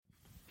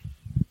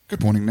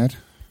Good morning, Ned.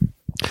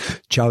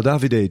 Ciao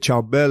Davide,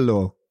 ciao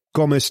bello,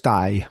 come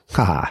stai?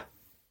 Haha.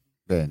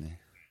 Bene.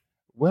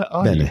 Where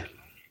are you?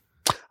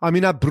 I'm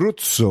in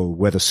Abruzzo,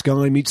 where the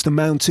sky meets the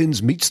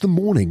mountains, meets the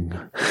morning.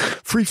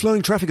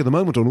 Free-flowing traffic at the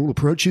moment on all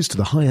approaches to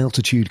the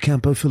high-altitude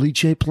Campo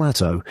Felice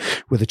Plateau,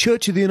 where the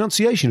Church of the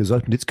Annunciation has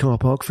opened its car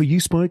park for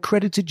use by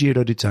accredited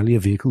Giro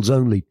d'Italia vehicles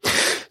only.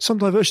 Some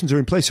diversions are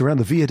in place around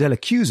the Via della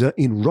Chiusa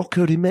in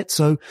Rocco di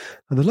Mezzo,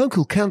 and the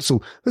local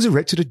council has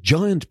erected a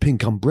giant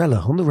pink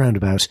umbrella on the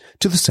roundabout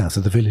to the south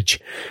of the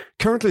village.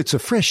 Currently it's a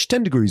fresh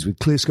 10 degrees with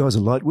clear skies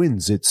and light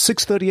winds. It's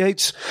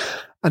 6:38,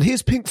 and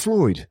here's Pink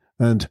Floyd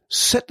and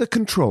Set the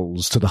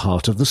Controls to the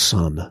Heart of the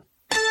Sun.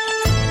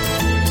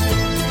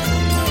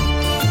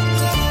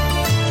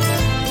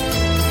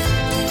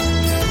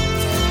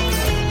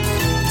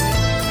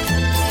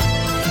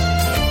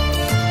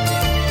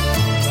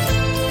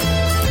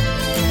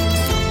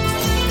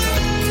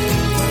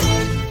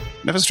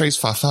 Never Stray's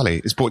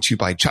Farfalle is brought to you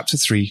by Chapter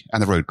 3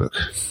 and the Roadbook.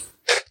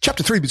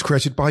 Chapter 3 was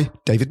created by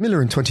David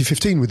Miller in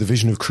 2015 with the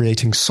vision of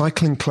creating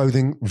cycling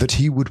clothing that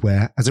he would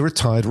wear as a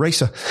retired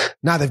racer.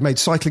 Now they've made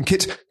cycling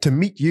kit to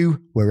meet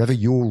you wherever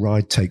your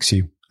ride takes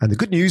you. And the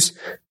good news,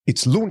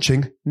 it's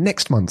launching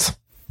next month.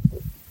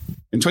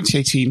 In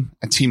 2018,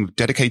 a team of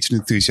dedicated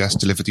enthusiasts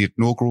delivered the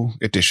inaugural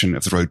edition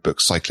of the Roadbook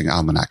Cycling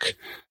Almanac,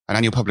 an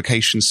annual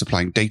publication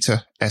supplying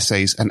data,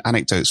 essays, and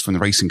anecdotes from the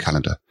racing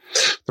calendar.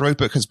 The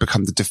Roadbook has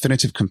become the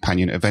definitive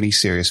companion of any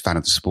serious fan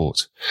of the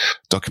sport.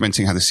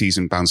 Documenting how the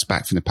season bounced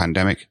back from the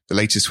pandemic, the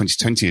latest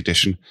 2020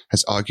 edition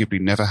has arguably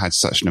never had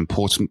such an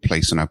important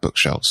place on our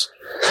bookshelves.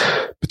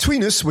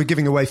 Between us, we're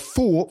giving away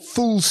 4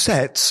 full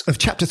sets of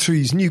Chapter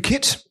 3's new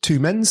kit, 2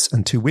 men's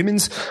and 2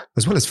 women's,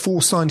 as well as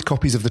 4 signed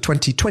copies of the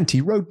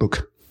 2020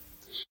 Roadbook.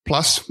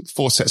 Plus,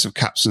 4 sets of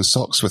caps and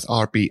socks with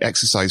RB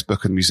exercise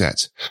book and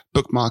musette.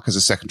 Bookmark as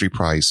a secondary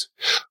prize.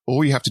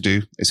 All you have to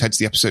do is head to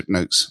the episode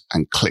notes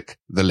and click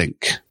the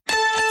link.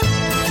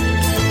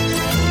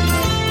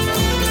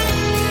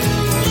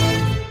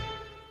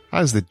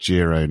 How's the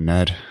Giro,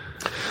 Ned?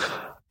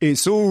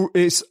 It's all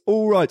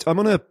right. I'm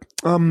on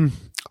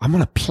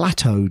a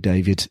plateau,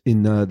 David,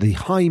 in the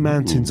high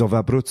mountains of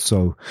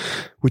Abruzzo,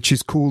 which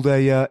is called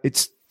a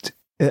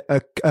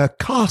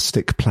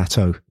karstic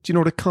plateau. Do you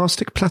know what a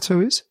karstic plateau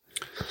is?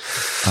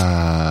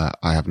 I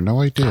have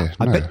no idea.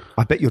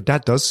 I bet your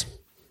dad does,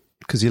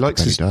 because he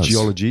likes his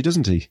geology,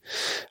 doesn't he?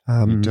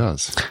 He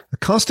does. A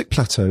karstic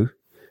plateau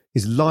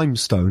is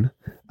limestone,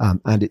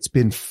 and it's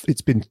been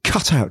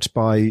cut out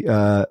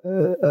by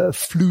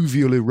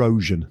fluvial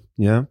erosion.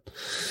 Yeah.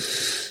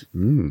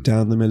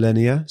 Down the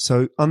millennia.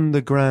 So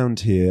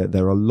underground here,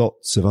 there are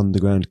lots of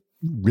underground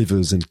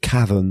rivers and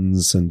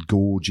caverns and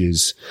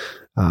gorges,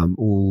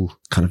 all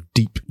kind of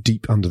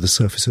deep under the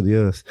surface of the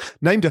earth.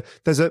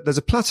 There's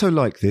a plateau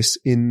like this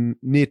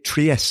near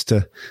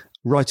Trieste,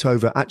 right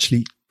over,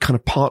 actually kind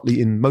of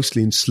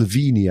mostly in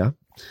Slovenia,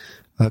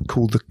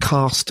 called the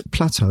Karst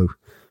Plateau,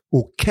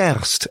 or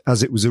Kerst,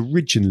 as it was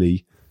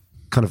originally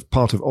kind of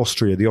part of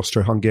Austria, the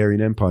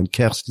Austro-Hungarian Empire, and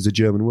Kerst is a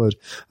German word.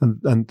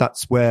 And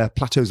that's where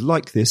plateaus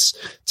like this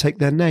take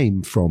their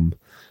name from.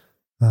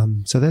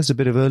 So there's a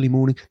bit of early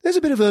morning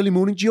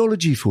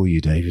geology for you,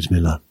 David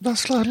Miller.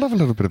 I love a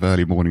little bit of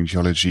early morning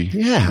geology.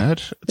 Yeah.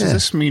 Ned. Does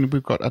this mean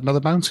we've got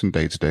another mountain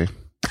day today?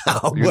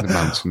 In the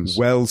mountains.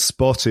 Well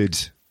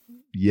spotted.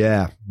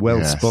 Yeah,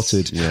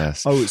 spotted.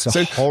 Yes. Oh, it's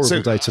a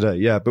horrible day today.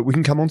 Yeah, but we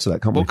can come on to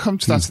that, can't we? We'll come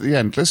to that at the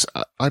end.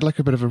 I'd like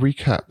a bit of a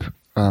recap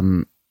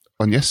on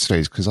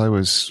yesterday's, because I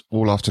was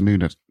all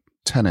afternoon at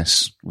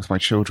tennis with my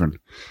children,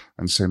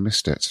 and so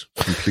missed it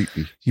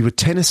completely. You were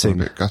tennising?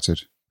 I'm a bit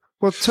gutted.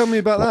 Well, tell me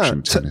about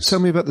that.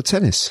 Tell me about the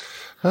tennis.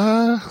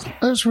 That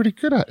was really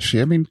good,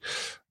 actually. I mean,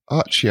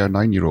 Archie, our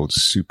 9-year-old,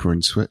 is super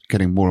into it,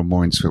 getting more and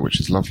more into it, which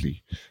is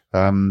lovely.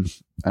 And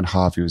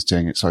Harvey was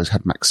doing it, so I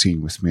had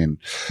Maxine with me, and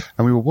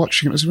we were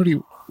watching. It was a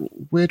really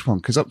weird one,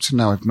 because up to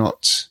now I've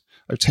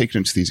taken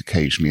him to these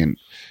occasionally, and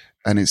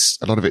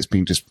a lot of it's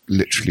been just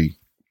literally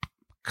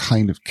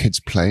kind of kids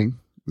playing.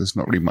 There's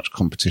not really much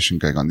competition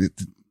going on. The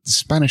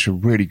Spanish are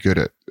really good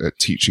at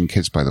teaching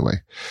kids, by the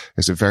way.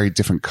 It's a very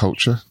different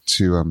culture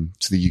to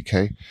the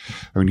UK.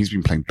 I mean, he's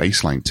been playing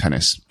baseline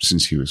tennis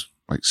since he was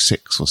like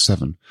 6 or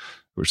 7,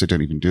 which they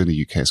don't even do in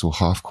the UK. It's all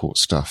half court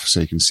stuff.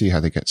 So you can see how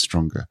they get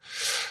stronger.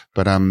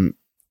 But, I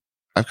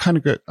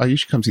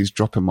usually come to these,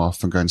 drop him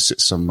off and go and sit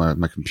somewhere at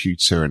my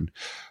computer and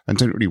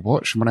don't really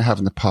watch. And when I have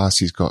in the past,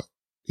 he's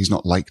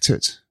not liked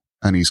it.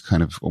 And he's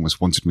kind of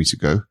almost wanted me to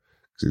go,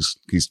 because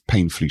he's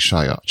painfully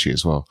shy, Archie,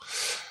 as well.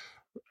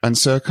 And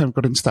so I kind of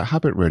got into that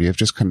habit, really, of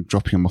just kind of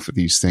dropping him off at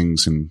these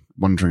things and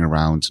wandering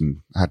around,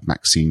 and I had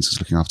Maxine, so I was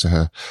looking after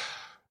her.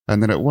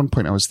 And then at one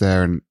point I was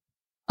there and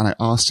I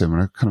asked him,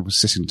 and I kind of was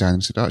sitting down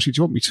and said, Archie, do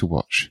you want me to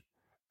watch?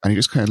 And he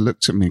just kind of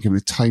looked at me and gave me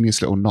the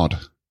tiniest little nod.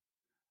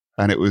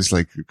 And it was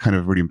like kind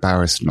of a really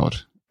embarrassed nod,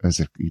 as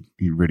if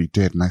he really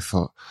did. And I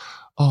thought,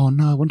 oh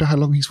no, I wonder how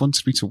long he's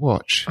wanted me to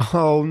watch.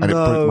 Oh no. And it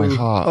broke my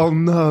heart. Oh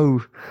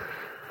no.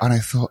 And I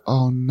thought,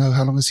 oh no,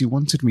 how long has he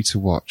wanted me to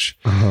watch?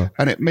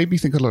 And it made me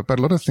think about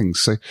a lot of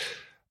things. So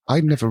I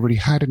never really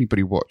had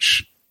anybody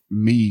watch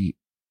me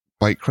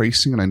bike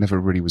racing, and I never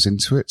really was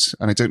into it.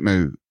 And I don't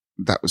know,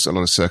 that was a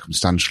lot of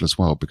circumstantial as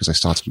well, because I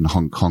started in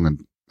Hong Kong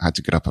and had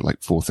to get up at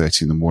like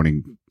 4:30 in the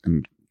morning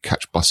and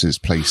catch buses,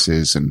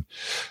 places. And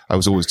I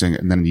was always doing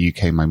it. And then in the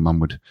UK, my mum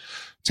would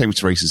take me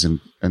to races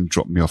and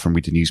drop me off and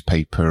read the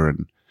newspaper.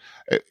 And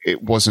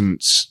it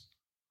wasn't,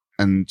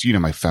 and you know,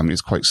 my family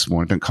is quite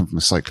small. I don't come from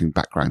a cycling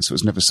background. So it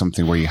was never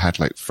something where you had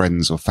like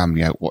friends or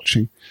family out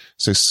watching.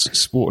 So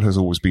sport has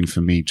always been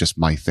for me just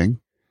my thing.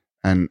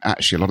 And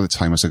actually, a lot of the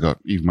time as I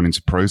even went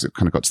into pros, it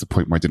kind of got to the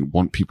point where I didn't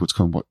want people to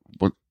come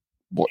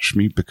watch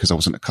me because I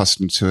wasn't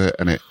accustomed to it,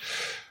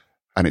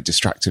 and it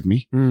distracted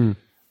me.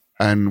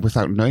 And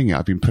without knowing it,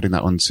 I've been putting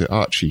that onto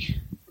Archie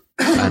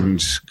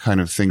and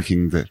kind of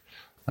thinking that,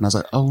 and I was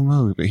like, oh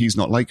no, but he's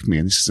not like me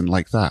and this isn't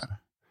like that.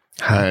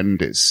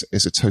 And it's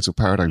a total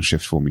paradigm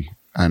shift for me.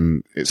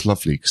 And it's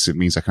lovely because it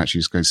means I can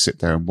actually just go and sit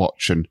there and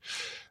watch and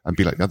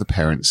be like the other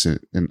parents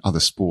in other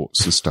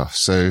sports and stuff.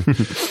 So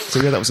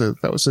yeah,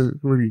 that was a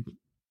really,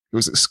 it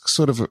was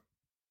sort of a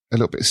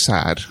little bit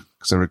sad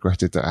because I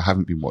regretted that I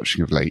haven't been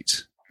watching of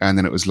late. And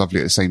then it was lovely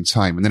at the same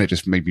time. And then it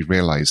just made me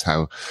realize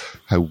how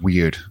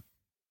weird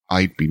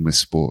I'd been with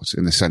sport,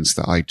 in the sense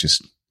that I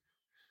just,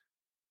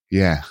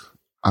 yeah,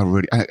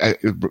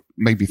 it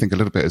made me think a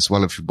little bit as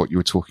well of what you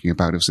were talking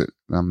about. It was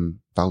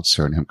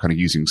Valter and him kind of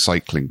using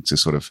cycling to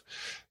sort of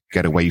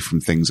get away from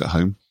things at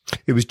home.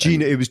 It was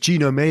Gino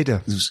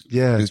Maeda. It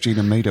was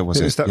Gino Maeda, was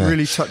it? It was that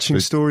really touching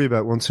story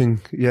about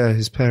wanting,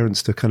 his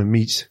parents to kind of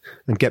meet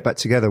and get back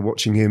together,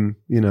 watching him,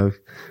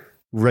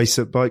 race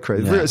at bike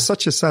race. Yeah. It's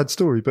such a sad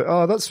story, but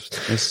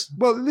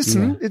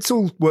listen, it's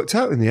all worked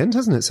out in the end,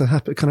 hasn't it? It's a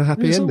happy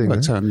ending. All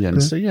worked out in the end.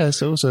 Yeah.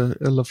 So it was a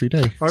lovely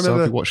day. I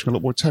remember I'll be watching a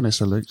lot more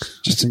tennis, I think.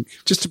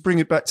 Just to bring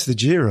it back to the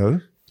Giro,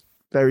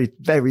 very,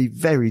 very,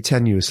 very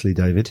tenuously,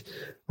 David,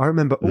 I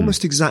remember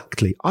almost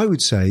exactly, I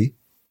would say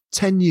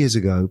 10 years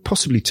ago,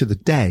 possibly to the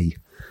day,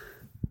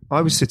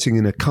 I was sitting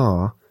in a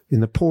car in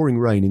the pouring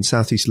rain in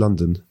southeast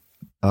London,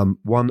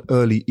 one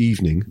early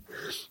evening,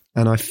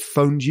 and I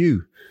phoned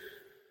you.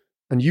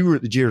 And you were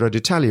at the Giro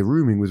d'Italia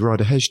rooming with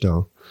Ryder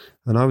Hesjedal,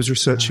 and I was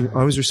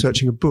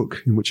researching a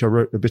book in which I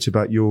wrote a bit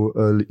about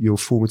your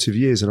formative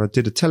years, and I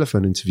did a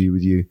telephone interview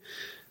with you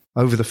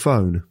over the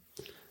phone.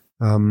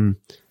 And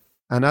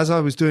as I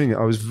was doing it,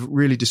 I was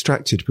really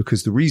distracted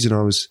because the reason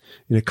I was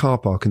in a car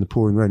park in the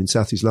pouring rain in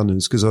southeast London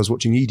is because I was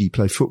watching Edie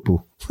play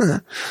football.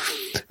 And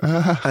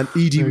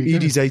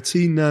Edie's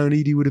 18 now, and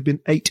Edie would have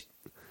been 8.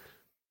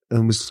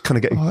 And was kind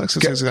of getting almost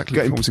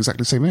exactly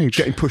the same age,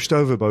 getting pushed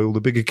over by all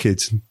the bigger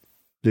kids.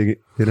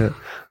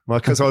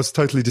 Because I was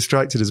totally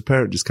distracted as a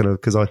parent, just kind of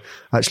because I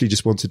actually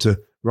just wanted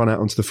to run out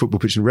onto the football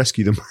pitch and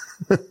rescue them.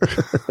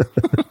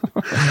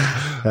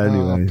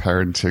 Anyway,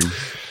 parenting.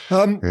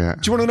 Do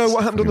you want to know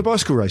what happened on the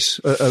bicycle race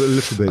a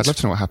little bit? I'd love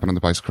to know what happened on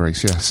the bicycle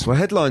race. Yes. Well,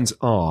 headlines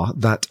are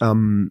that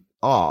Attila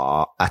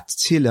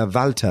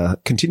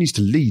Valter continues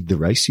to lead the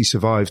race. He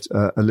survived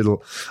a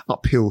little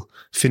uphill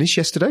finish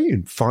yesterday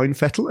in fine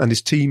Vettel, and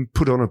his team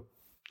put on a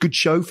good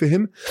show for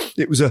him.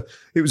 It was a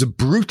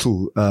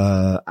brutal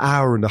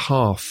hour and a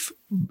half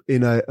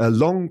in a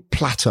long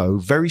plateau,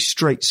 very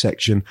straight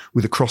section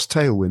with a cross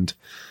tailwind.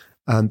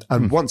 And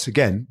once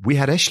again, we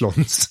had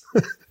echelons.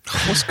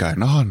 What's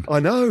going on? I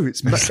know,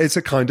 it's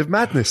a kind of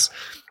madness.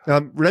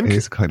 Remco, it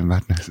is a kind of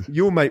madness.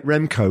 Your mate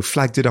Remco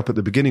flagged it up at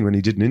the beginning when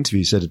he did an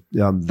interview. He said,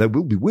 there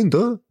will be wind,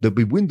 there'll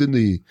be wind in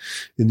the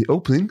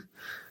opening.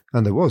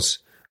 And there was.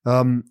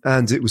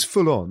 And it was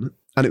full on.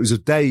 And it was a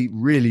day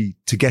really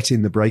to get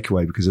in the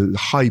breakaway because there's a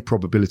high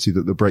probability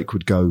that the break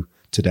would go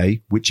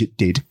today, which it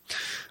did.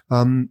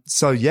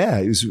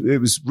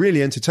 It was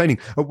really entertaining.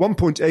 At one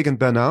point, Egan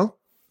Bernal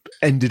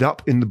ended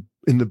up in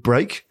the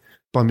break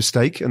by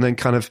mistake, and then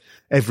kind of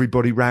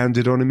everybody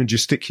rounded on him and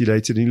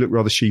gesticulated, and he looked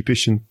rather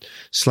sheepish and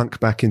slunk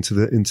back into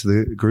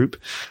the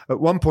group. At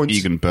one point,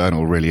 Egan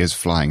Bernal really is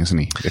flying, isn't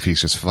he? If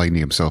he's just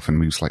finding himself in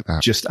moves like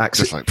that,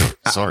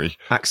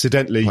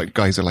 accidentally, like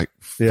guys are like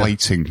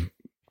fighting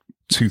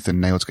tooth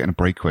and nail to get in a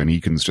breakaway, and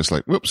Egan's just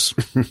like, whoops,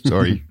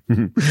 sorry.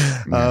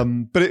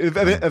 But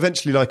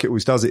eventually, like it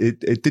always does,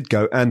 it did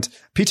go, and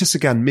Peter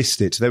Sagan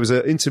missed it. There was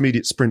an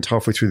intermediate sprint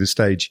halfway through the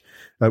stage,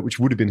 which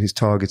would have been his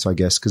target, I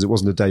guess, because it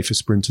wasn't a day for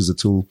sprinters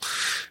at all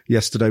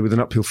yesterday with an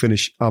uphill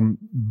finish.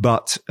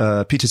 But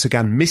Peter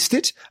Sagan missed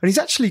it, and he's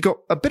actually got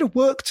a bit of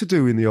work to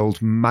do in the old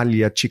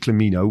Maglia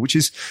Ciclamino, which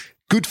is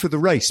good for the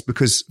race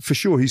because for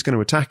sure he's going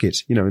to attack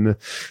it, in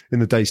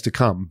the days to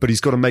come. But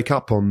he's got to make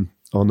up on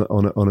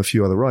a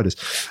few other riders.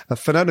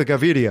 Fernando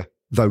Gaviria,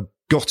 though,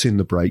 got in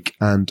the break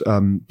and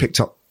picked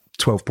up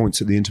 12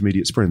 points at the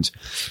intermediate sprint.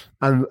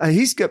 And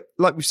he's got,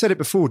 like we've said it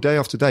before, day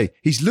after day,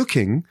 he's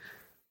looking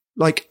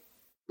like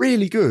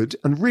really good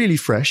and really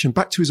fresh and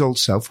back to his old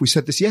self. We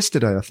said this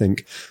yesterday, I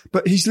think,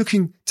 but he's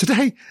looking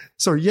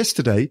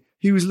yesterday,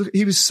 he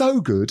was so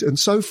good and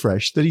so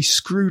fresh that he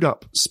screwed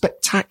up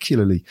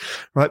spectacularly,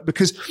 right?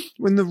 Because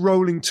when the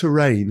rolling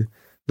terrain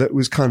that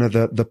was kind of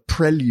the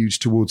prelude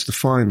towards the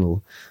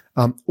final,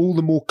 all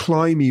the more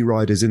climby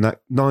riders in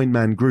that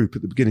 9-man group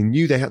at the beginning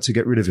knew they had to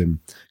get rid of him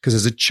because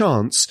there's a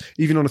chance,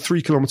 even on a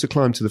 3-kilometer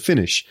climb to the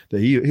finish,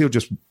 that he'll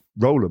just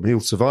roll them. He'll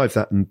survive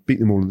that and beat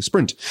them all in the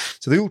sprint.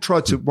 So they all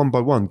tried to, one by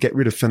one, get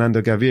rid of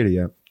Fernando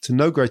Gaviria to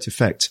no great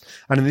effect.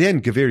 And in the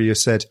end, Gaviria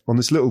said, on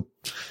this little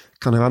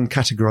kind of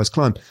uncategorized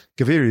climb,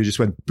 Gaviria just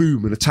went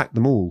boom and attacked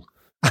them all.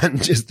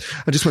 And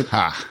just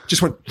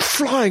went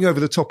flying over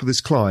the top of this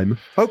climb,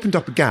 opened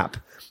up a gap.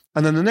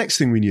 And then the next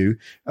thing we knew,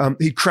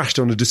 he crashed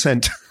on a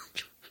descent.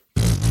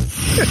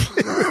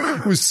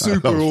 It was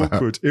super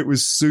awkward. It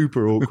was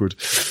super awkward.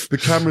 The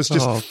cameras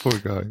just, poor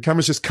guy.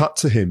 Cameras just cut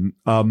to him,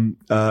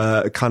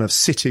 kind of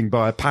sitting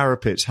by a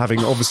parapet,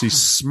 having obviously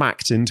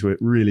smacked into it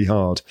really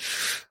hard.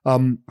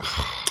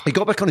 He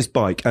got back on his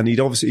bike and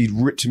he'd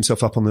ripped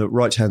himself up on the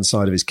right hand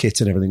side of his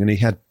kit and everything. And he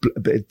had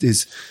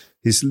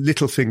his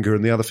little finger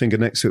and the other finger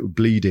next to it were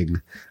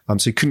bleeding.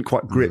 So he couldn't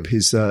quite grip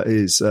his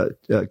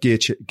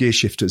gear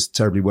shifters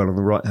terribly well on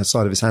the right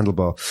side of his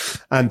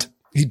handlebar. And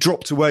he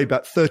dropped away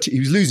about 30. He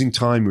was losing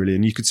time really.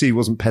 And you could see he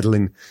wasn't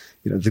pedaling.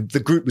 You know, the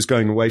group was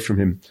going away from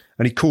him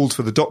and he called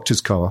for the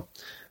doctor's car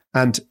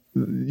and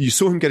you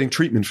saw him getting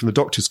treatment from the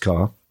doctor's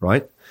car,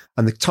 right?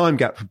 And the time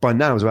gap by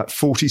now is about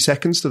 40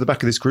 seconds to the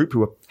back of this group who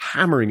were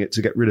hammering it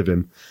to get rid of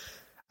him.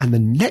 And the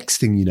next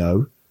thing you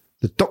know,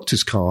 the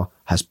doctor's car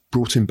has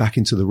brought him back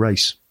into the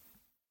race.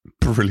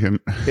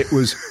 Brilliant. It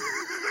was,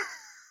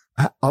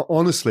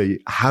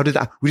 honestly, how did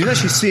that, we didn't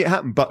actually see it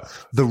happen, but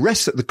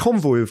the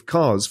convoy of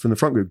cars from the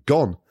front group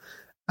gone.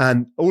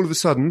 And all of a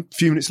sudden, a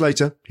few minutes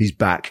later, he's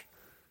back.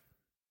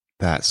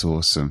 That's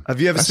awesome. Have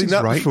you ever seen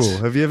that before?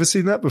 Have you ever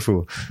seen that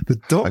before? The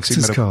doctor's I've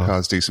seen medical car.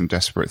 cars do some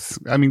desperate,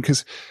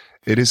 because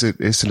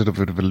it's a little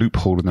bit of a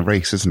loophole in the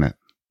race, isn't it?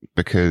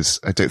 Because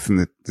I don't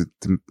think that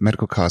the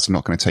medical cars are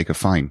not going to take a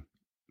fine.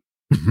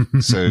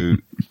 So,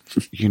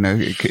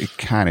 it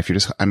can if you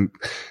just, and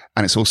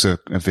it's also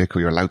a vehicle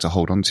you're allowed to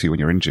hold on to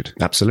when you're injured.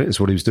 Absolutely. That's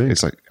what he was doing.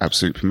 It's like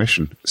absolute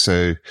permission.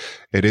 So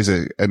it is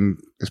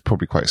and it's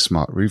probably quite a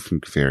smart move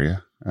from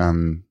Gaviria.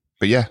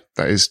 But yeah,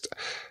 that is,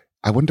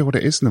 I wonder what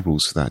it is in the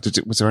rules for that.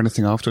 Was there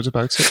anything afterwards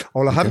about it?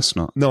 Well, I guess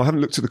not. No, I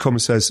haven't looked at the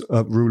commissaires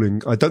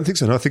ruling. I don't think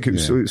so. No, I think it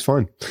was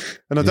fine.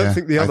 And I don't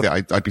think the other.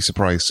 I'd be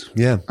surprised.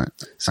 Yeah.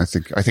 I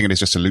think it is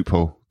just a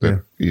loophole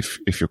that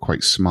if you're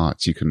quite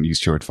smart, you can use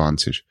to your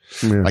advantage.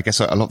 Yeah. I guess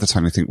a lot of the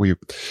time I think, well,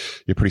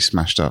 you're pretty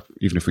smashed up.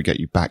 Even if we get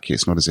you back,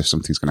 it's not as if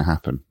something's going to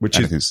happen.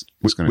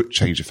 It's going to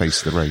change the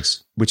face of the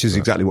race. Which is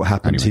exactly what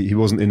happened. Anyway. He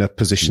wasn't in a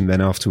position then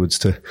afterwards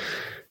to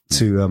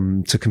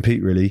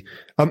compete really.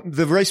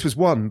 The race was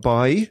won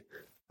by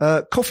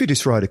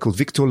Cofidis rider called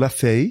Victor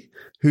Lafay,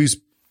 he's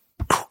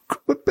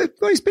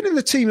been in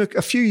the team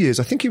a few years.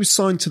 I think he was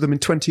signed to them in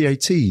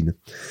 2018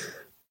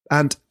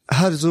 and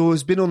has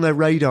always been on their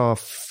radar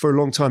for a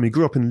long time. He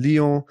grew up in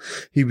Lyon.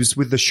 He was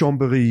with the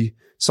Chambéry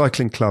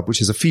Cycling Club,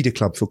 which is a feeder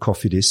club for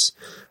Cofidis,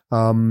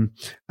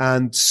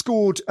 and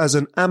scored as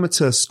an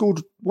amateur,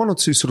 one or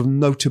two sort of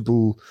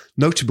notable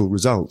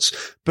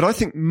results. But I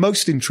think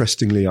most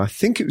interestingly, I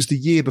think it was the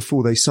year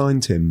before they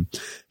signed him,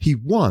 he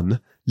won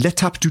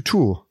l'Étape du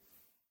Tour.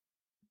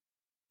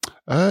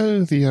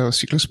 Oh, the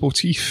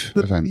cyclosportif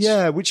event.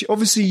 Yeah, which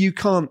obviously you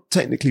can't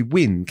technically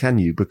win, can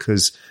you?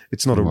 Because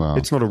it's not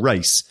a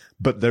race,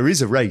 but there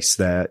is a race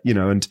there,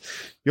 and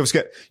you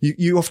obviously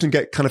you often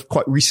get kind of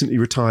quite recently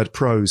retired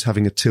pros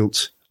having a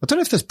tilt. I don't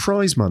know if there's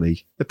prize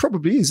money. There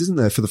probably is, isn't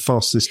there, for the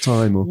fastest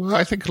time? Well,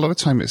 I think a lot of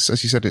time it's,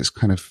 as you said, it's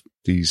kind of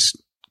these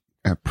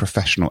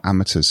professional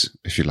amateurs,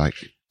 if you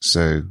like.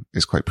 So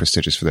it's quite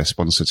prestigious for their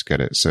sponsor to get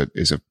it. So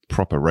it's a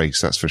proper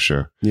race, that's for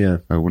sure. Yeah.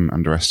 I wouldn't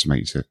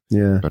underestimate it.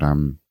 Yeah. But,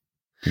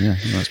 yeah,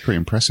 that's pretty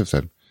impressive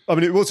then. I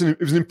mean, it was an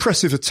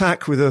impressive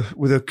attack with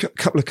a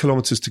couple of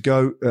kilometers to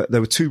go.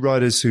 There were two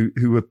riders who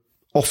were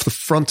off the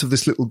front of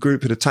this little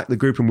group, had attacked the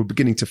group and were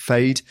beginning to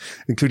fade,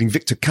 including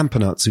Victor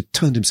Campenaerts, who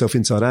turned himself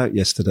inside out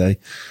yesterday,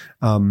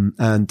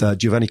 and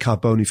Giovanni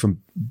Carboni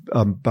from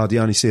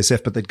Bardiani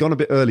CSF, but they'd gone a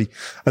bit early.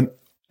 And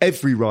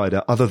every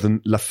rider other than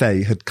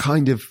Lafay had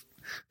kind of,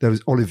 there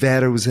was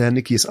Oliveira was there,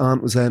 Nikias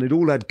Arndt was there, and it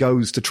all had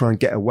goes to try and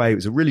get away. It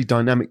was a really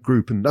dynamic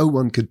group and no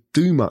one could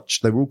do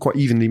much. They were all quite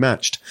evenly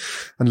matched.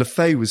 And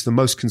Lafay was the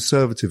most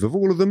conservative of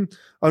all of them,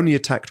 only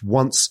attacked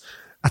once,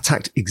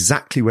 attacked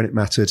exactly when it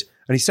mattered.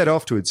 And he said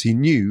afterwards he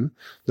knew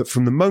that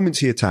from the moment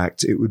he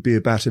attacked, it would be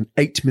about an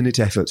 8-minute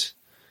effort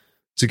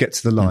to get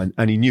to the line.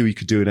 And he knew he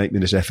could do an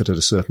 8-minute effort at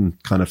a certain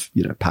kind of,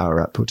 power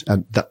output.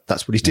 And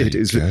that's what he did. It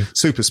was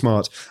super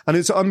smart.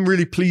 And I'm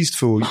really pleased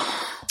for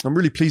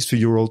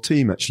your old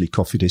team, actually,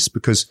 Cofidis,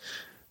 because,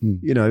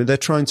 they're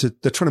trying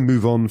to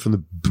move on from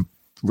the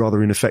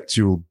rather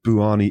ineffectual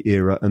Buani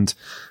era and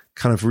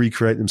kind of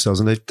recreate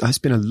themselves. And it's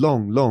been a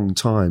long, long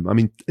time. I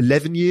mean,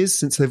 11 years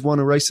since they've won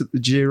a race at the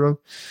Giro.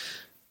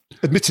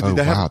 Admittedly,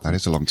 that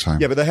is a long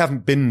time. Yeah, but they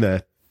haven't been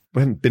there.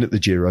 We haven't been at the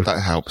Giro. That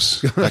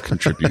helps. That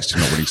contributes to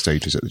not winning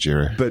stages at the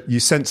Giro. But you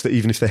sense that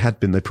even if they had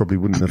been, they probably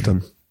wouldn't have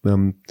done.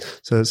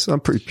 So I'm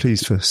pretty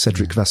pleased for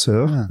Cedric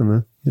Vasseur.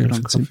 Yeah. Good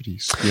on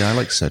Cofidis. Yeah, I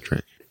like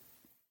Cedric.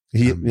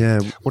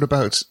 What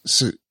about,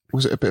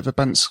 was it a bit of a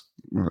bounce,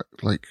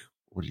 like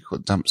what do you call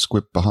it, damp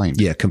squib behind?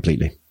 Yeah,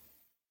 completely.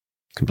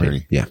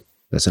 Really? Yeah.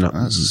 That's enough.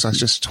 That's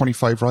just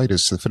 25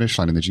 riders to the finish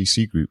line in the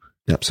GC group.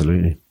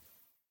 Absolutely.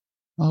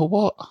 Oh,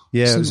 what?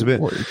 Yeah, So it was a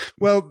bit.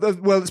 Well,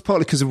 it's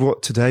partly because of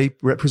what today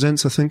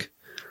represents, I think.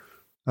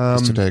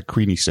 Is today a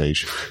Queenie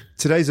stage?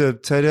 Today's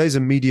a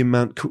medium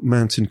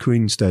mountain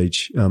Queen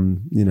stage. It's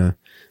got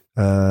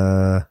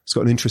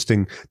an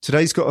interesting.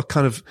 Today's got a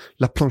kind of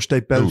La Planche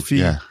des Belles Filles.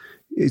 Yeah.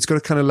 It's got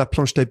a kind of La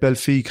Planche des Belles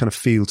Filles kind of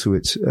feel to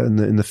it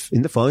in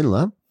the final,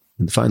 huh?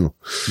 In the final.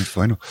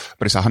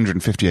 But it's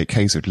 158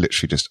 Ks of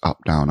literally just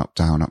up, down, up,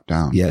 down, up,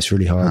 down. Yeah, it's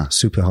really hard.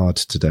 Super hard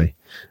today.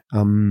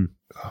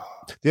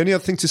 The only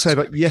other thing to say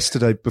about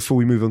yesterday before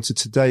we move on to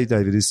today,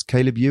 David, is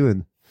Caleb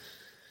Ewan.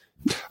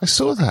 I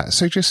saw that.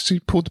 So he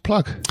pulled the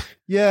plug.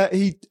 Yeah,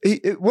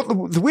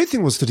 the weird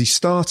thing was that he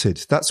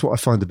started. That's what I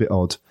find a bit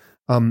odd.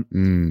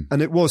 And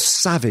it was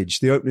savage.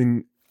 The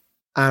opening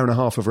hour and a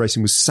half of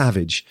racing was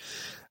savage.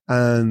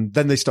 And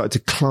then they started to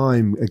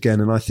climb again.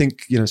 And I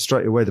think,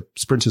 straight away the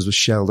sprinters were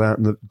shelled out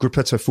and the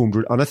Gruppetto formed.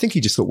 And I think he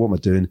just thought, what am I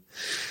doing?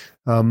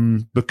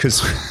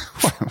 Because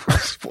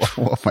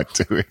what am I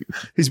doing?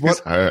 This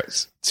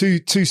hurts.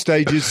 Two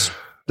stages,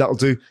 that'll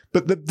do.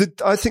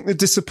 But I think the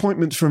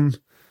disappointment from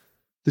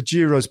the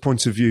Giro's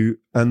point of view,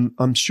 and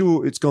I'm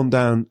sure it's gone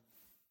down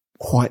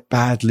quite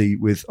badly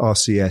with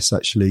RCS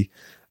actually,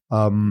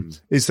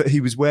 is that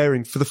he was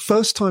wearing, for the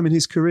first time in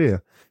his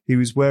career, he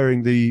was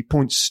wearing the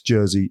points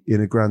jersey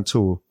in a Grand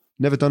Tour.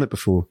 Never done it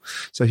before.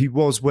 So he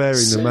was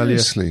wearing the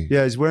Maglia.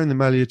 Yeah, he's wearing the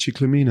Maglia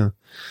Ciclamino,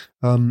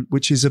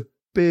 which is a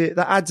bit,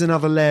 that adds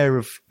another layer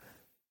of,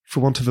 for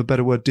want of a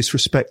better word,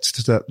 disrespect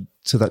to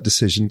that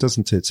decision,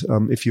 doesn't it?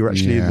 If you're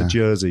actually in the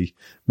jersey,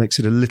 makes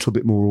it a little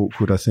bit more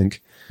awkward, I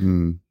think.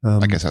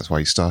 I guess that's why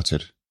he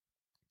started.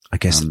 I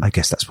guess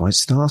that's why it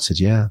started,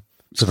 yeah.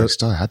 So he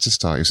had to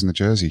start. He was in the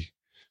jersey.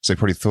 So he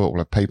probably thought,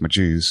 well, I paid my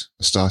dues.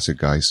 I started,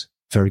 guys.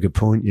 Very good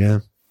point, yeah.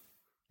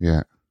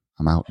 Yeah,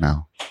 I'm out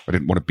now. I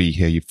didn't want to be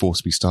here. You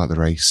forced me to start the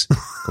race.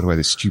 Got to wear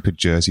this stupid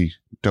jersey.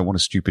 Don't want a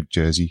stupid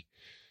jersey.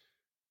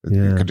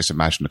 Yeah. You can just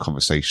imagine the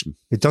conversation.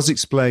 It does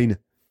explain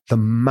the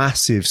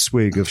massive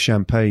swig of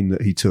champagne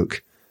that he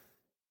took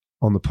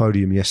on the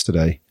podium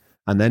yesterday.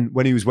 And then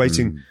when he was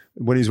waiting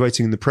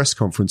in the press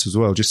conference as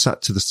well, just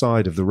sat to the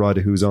side of the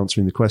rider who was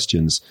answering the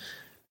questions,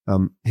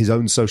 his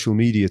own social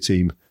media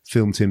team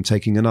filmed him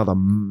taking another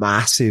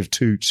massive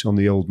toot on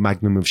the old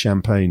magnum of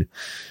champagne.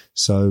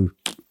 So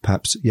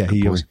perhaps,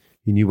 he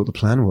knew what the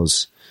plan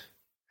was.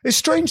 It's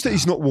strange that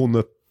he's not worn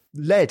the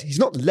lead. He's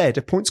not led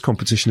a points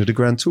competition at a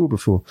Grand Tour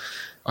before.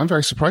 I'm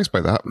very surprised by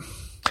that.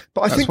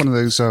 But that's one of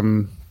those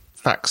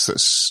facts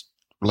that's,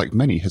 like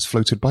many, has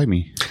floated by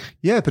me.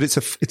 Yeah, but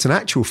it's an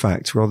actual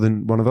fact rather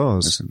than one of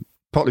ours.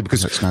 Partly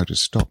because it's now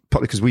just stopped.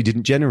 Partly because we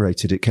didn't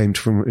generate it. It came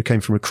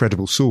from a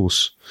credible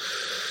source,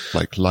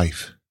 like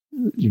life.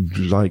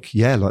 Like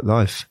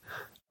life.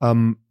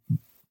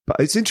 But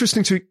it's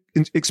interesting to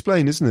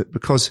explain, isn't it?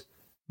 Because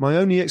my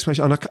only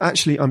explanation,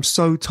 and I'm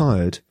so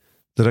tired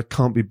that I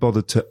can't be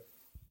bothered to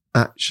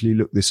actually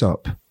look this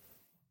up,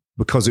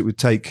 because it would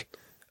take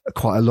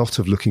quite a lot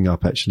of looking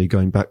up, actually,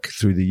 going back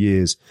through the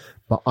years.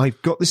 But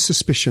I've got this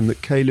suspicion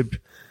that Caleb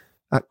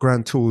at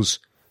Grand Tours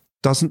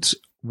doesn't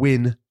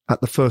win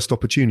at the first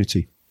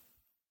opportunity.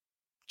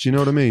 Do you know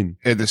what I mean?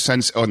 In the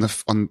sense, on the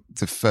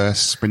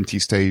first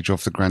sprinty stage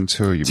of the Grand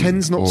Tour, you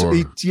tends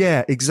mean?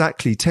 Yeah,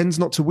 exactly. Tends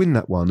not to win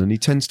that one, and he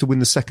tends to win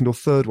the second or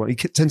third one. He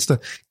tends to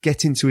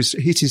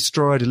hit his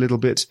stride a little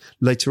bit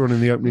later on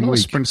in the opening week.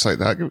 Sprints like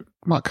that.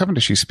 Mark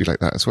Cavendish used to be like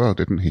that as well,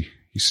 didn't he? He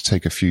used to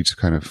take a few to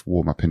kind of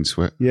warm up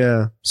into it.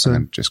 Yeah,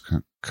 and just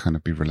kind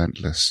of be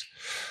relentless.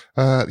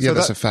 So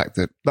that's a fact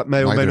that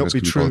may or may not be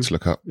true. To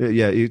look up.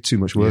 Yeah, too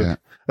much work. Yeah.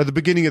 At the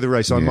beginning of the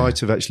race, I might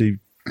have actually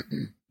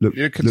looked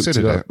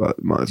it up. I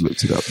might have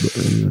looked it up. But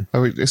anyway.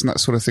 Oh, isn't that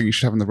sort of thing you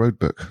should have in the road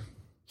book?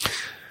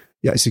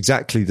 Yeah, it's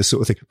exactly the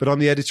sort of thing. But I'm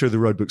the editor of the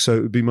road book, so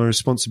it would be my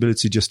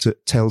responsibility just to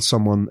tell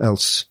someone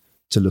else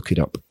to look it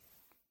up.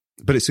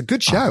 But it's a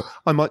good shout.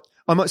 I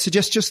might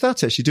suggest just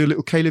that, actually. Do a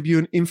little Caleb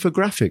Ewan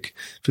infographic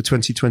for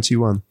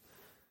 2021.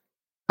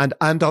 And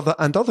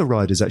other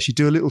riders, actually.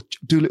 Do a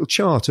little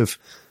chart of,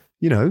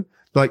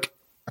 like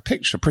a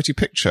pretty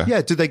picture.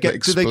 Yeah. Do they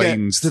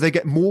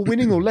get more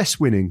winning or less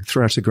winning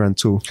throughout a Grand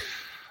Tour?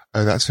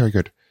 Oh, that's very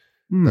good.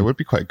 That would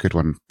be quite a good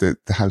one. The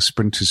how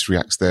sprinters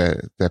react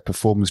their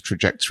performance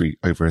trajectory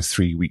over a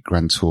 3-week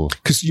Grand Tour.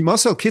 Because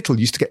Marcel Kittel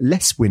used to get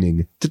less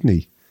winning, didn't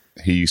he?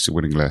 He used to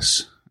winning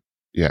less.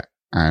 Yeah.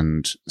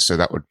 And so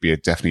that would be a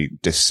definitely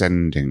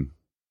descending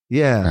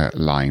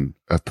line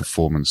of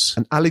performance.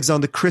 And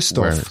Alexander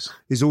Kristoff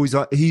is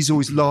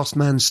always last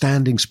man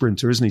standing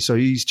sprinter, isn't he? So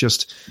he's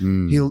just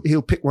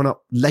he'll pick one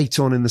up late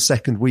on in the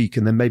second week,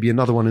 and then maybe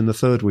another one in the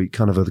third week,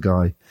 kind of other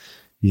guy.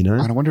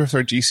 And I wonder if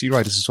there are GC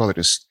riders as well that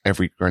just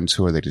every Grand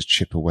Tour they just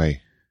chip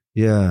away.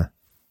 Yeah,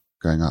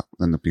 going up.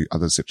 Then there'll be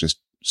others that just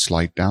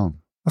slide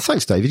down. Oh,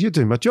 thanks, David. You're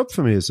doing my job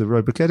for me as a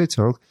roadbook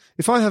editor.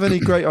 If I have any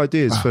great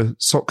ideas for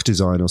sock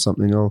design or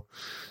something,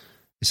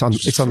 it's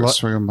unlikely.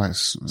 Swing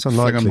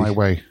them my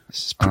way,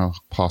 and I'll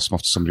pass them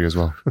off to somebody as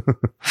well.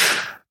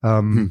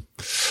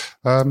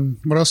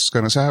 What else is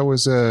going on? So how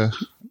was, I've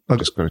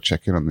just got to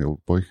check in on the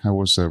old boy. How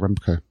was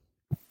Remco?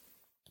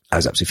 That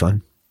was absolutely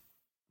fine.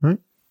 Right?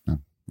 Oh,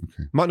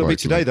 okay. Might not be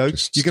today, though.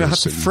 You're going to have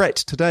to fret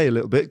today a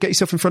little bit. Get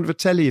yourself in front of a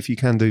telly if you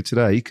can do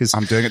today. Because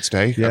I'm doing it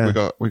today.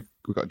 Yeah. We've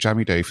got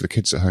jammy day for the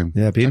kids at home.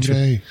 Yeah, be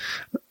interesting.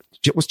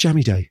 What's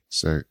jammy day?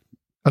 So,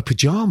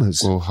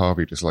 pajamas. Well,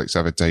 Harvey just likes to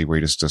have a day where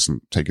he just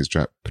doesn't take his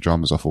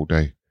pajamas off all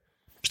day.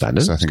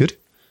 Standard. So That's good.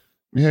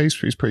 Yeah,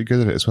 he's pretty good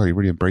at it as well. He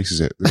really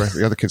embraces it.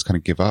 The other kids kind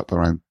of give up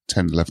around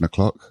 10, 11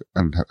 o'clock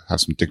and have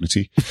some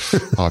dignity.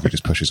 Harvey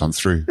just pushes on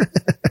through.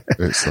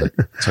 It's like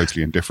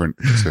totally indifferent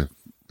to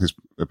his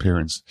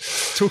appearance.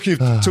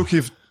 Talking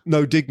of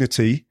no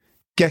dignity,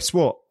 guess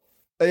what?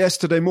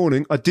 Yesterday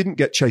morning, I didn't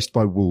get chased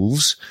by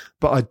wolves,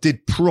 but I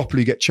did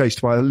properly get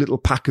chased by a little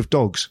pack of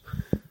dogs.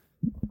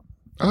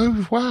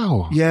 Oh,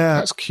 wow. Yeah.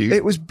 That's cute. I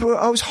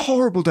was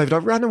horrible, David. I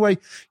ran away.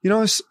 You know,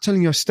 I was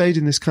telling you I stayed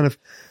in this kind of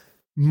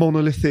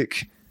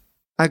monolithic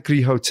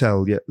agri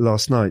hotel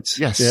last night.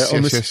 Yes, yeah,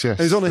 yes. It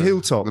was on a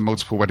hilltop. The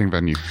multiple wedding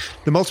venue.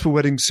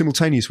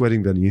 Simultaneous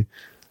wedding venue.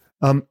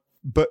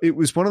 But it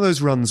was one of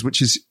those runs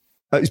which is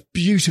it's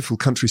beautiful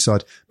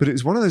countryside, but it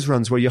was one of those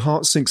runs where your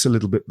heart sinks a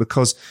little bit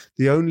because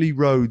the only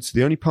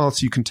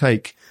paths you can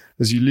take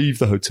as you leave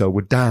the hotel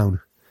were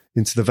down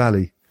into the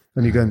valley.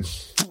 And you're going,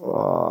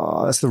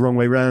 oh, that's the wrong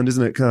way round,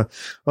 isn't it?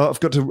 I've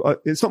got to,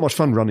 it's not much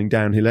fun running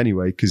downhill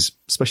anyway, because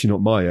especially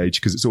not my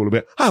age, because it's all a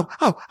bit, ow.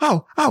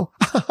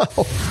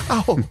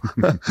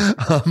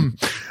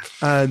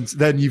 And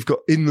then you've got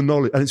in the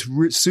knowledge, and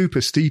it's super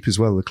steep as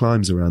well, the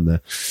climbs around there.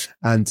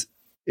 And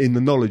in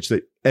the knowledge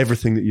that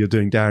everything that you're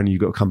doing down,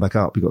 you've got to come back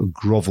up, you've got to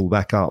grovel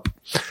back up.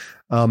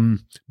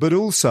 But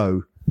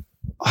also,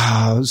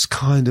 it was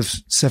kind of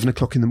 7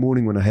 o'clock in the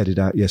morning when I headed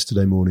out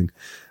yesterday morning.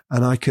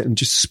 And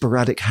just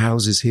sporadic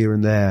houses here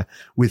and there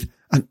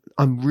and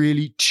I'm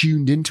really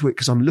tuned into it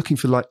because I'm looking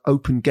for like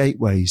open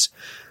gateways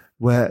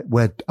where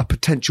a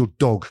potential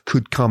dog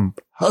could come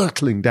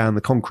hurtling down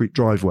the concrete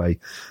driveway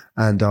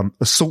and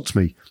assault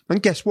me.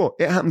 And guess what?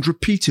 It happened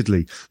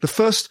repeatedly. The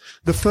first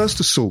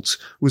assault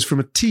was from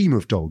a team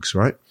of dogs,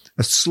 right?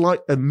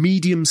 A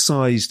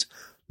medium-sized,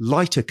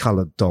 lighter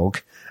coloured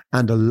dog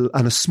and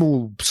a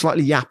small,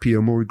 slightly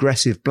yappier, more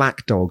aggressive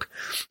black dog.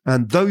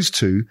 And those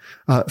two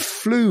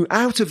flew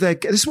out of this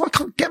is what I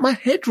can't get my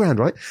head round,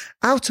 right?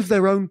 Out of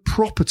their own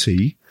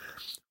property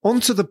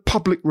onto the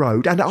public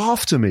road and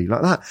after me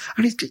like that.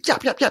 And he's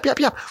yap,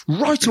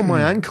 right on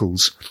my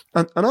ankles.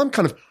 And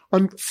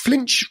I'm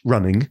flinching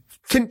running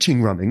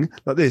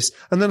like this.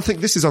 And then I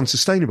think this is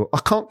unsustainable. I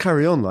can't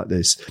carry on like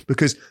this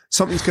because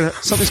something's going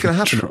to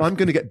happen. I'm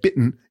going to get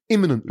bitten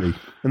imminently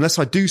unless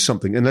I do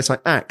something, unless I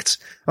act.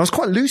 I was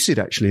quite lucid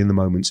actually in the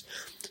moment.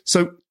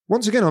 So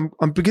once again,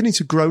 I'm beginning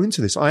to grow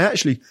into this. I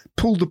actually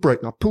pulled the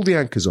brake, I pulled the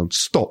anchors on,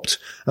 stopped,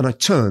 and I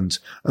turned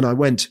and I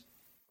went,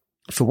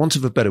 for want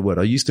of a better word,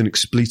 I used an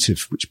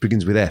expletive which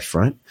begins with F,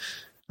 right?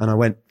 And I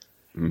went,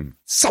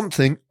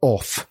 something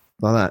off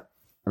like that.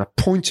 And I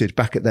pointed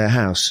back at their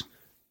house.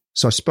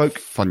 So I spoke.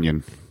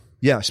 Funyun.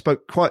 Yeah,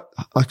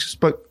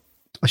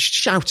 I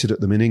shouted at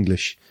them in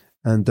English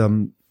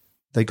and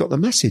they got the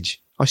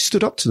message. I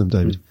stood up to them,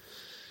 David.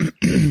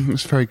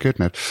 That's very good,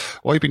 Ned.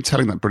 While you've been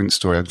telling that brilliant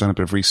story, I've done a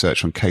bit of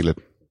research on Caleb.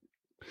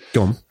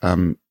 Go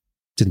on.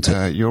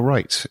 You're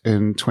right.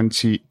 In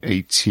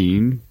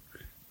 2018,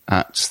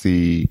 let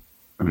me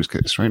just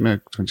get this right now,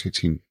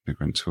 2018 Big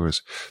Grand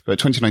Tours. But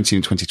 2019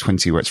 and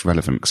 2020, where it's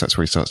relevant, because that's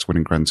where he starts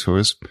winning Grand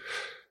Tours.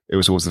 It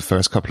was always the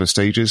first couple of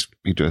stages.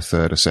 He'd do a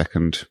third, a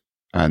second,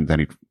 and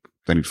then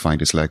he'd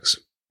find his legs.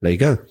 There you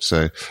go.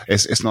 So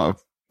it's not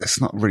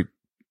really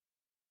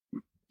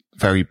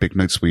very big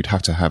notes. We'd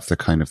have to have the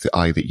kind of the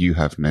eye that you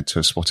have, Ned, to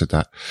have spotted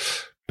that.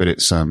 But it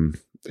is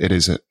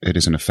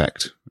an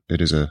effect.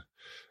 It is a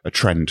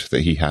trend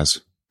that he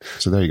has.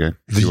 So there you go.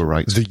 You were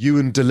right. The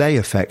Ewan delay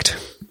effect.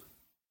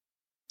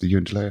 The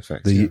Ewan delay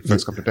effect. The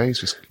first couple of days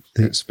just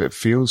gets a bit of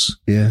feels.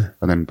 Yeah.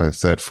 And then by the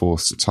third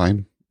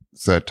time,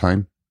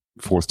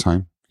 fourth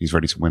time, he's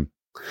ready to win.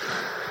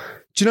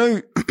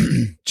 Do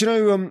you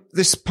know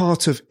this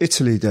part of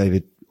Italy,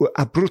 David?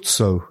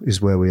 Abruzzo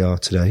is where we are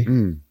today.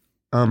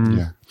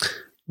 Yeah.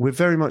 We're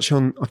very much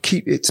on.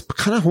 It's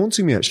kind of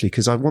haunting me actually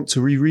because I want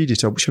to reread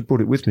it. I wish I'd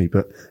brought it with me.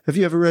 But have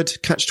you ever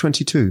read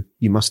Catch-22?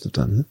 You must have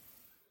done,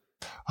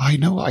 huh? I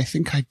know. I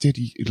think I did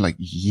like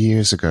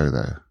years ago,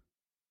 though.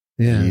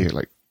 Yeah,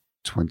 like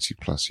 20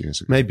 plus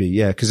years ago. Maybe,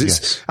 yeah. Because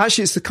it's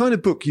the kind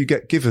of book you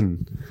get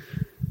given.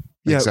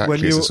 Yeah, exactly.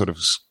 When it's a sort of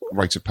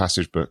rite of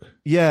passage book.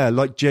 Yeah,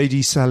 like J.D.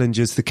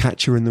 Salinger's The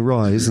Catcher in the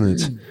Rye, isn't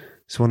it?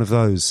 It's one of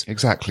those.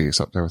 Exactly, it's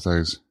up there with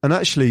those. And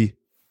actually,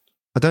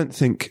 I don't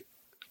think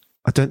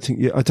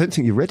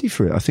you're ready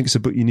for it. I think it's a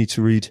book you need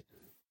to read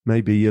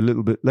maybe a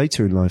little bit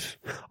later in life.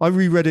 I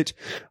reread it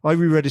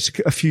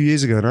a few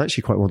years ago, and I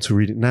actually quite want to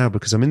read it now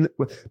because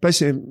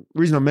basically the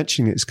reason I'm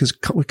mentioning it is because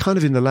we're kind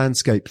of in the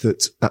landscape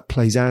that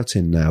plays out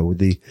in now with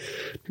the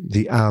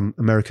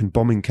American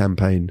bombing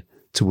campaign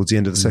towards the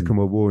end of the Second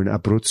World War in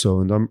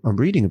Abruzzo, and I'm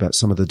reading about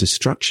some of the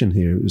destruction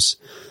here. It was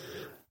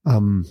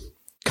kind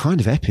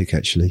of epic,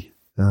 actually.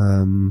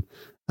 And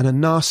a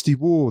nasty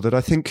war that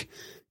I think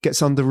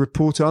gets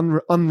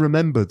underreported,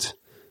 unremembered,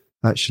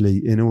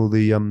 actually, in all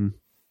the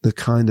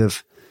kind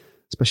of,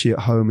 especially at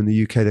home in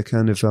the UK, the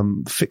kind of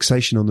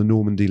fixation on the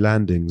Normandy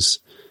landings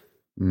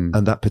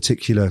and that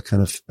particular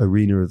kind of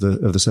arena of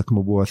the Second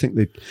World War. I think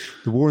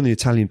the war in the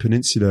Italian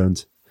peninsula,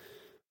 and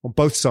on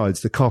both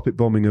sides, the carpet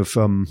bombing of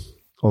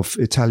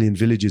Italian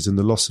villages and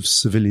the loss of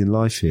civilian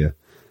life here,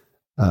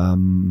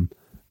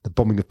 the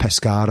bombing of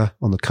Pescara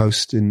on the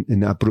coast in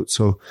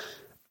Abruzzo,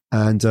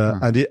 and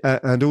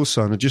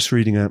also, and I'm just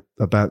reading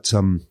about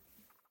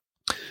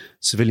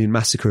civilian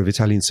massacre of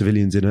Italian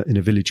civilians in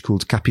a village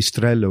called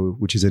Capistrello,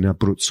 which is in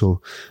Abruzzo,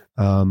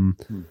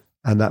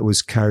 and that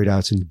was carried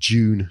out in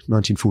June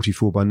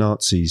 1944 by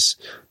Nazis.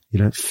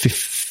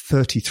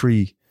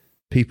 33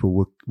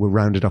 people were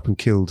rounded up and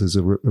killed as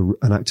an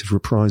act of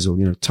reprisal.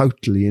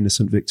 Totally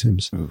innocent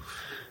victims. So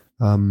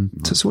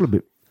it's all a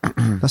bit.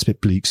 That's a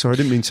bit bleak. Sorry, I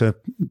didn't mean to.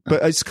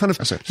 But it's kind of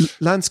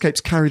landscapes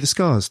carry the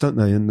scars, don't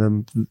they?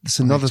 And it's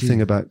another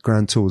thing about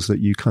Grand Tours that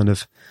you kind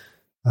of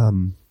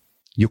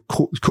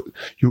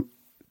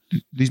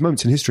these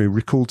moments in history are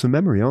recalled to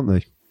memory, aren't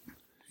they?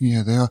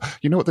 Yeah, they are.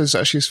 You know what? There's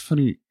actually, it's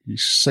funny you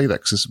say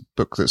that, because there's a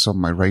book that's on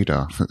my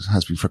radar. It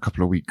has been for a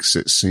couple of weeks.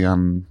 It's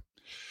the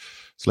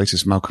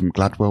latest Malcolm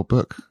Gladwell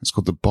book. It's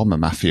called The Bomber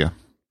Mafia.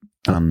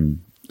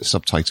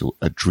 Subtitle,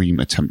 A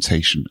Dream, a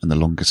Temptation, and the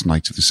Longest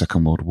Night of the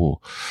Second World War.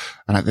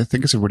 And I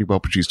think it's a really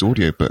well-produced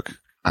audiobook,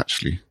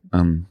 actually,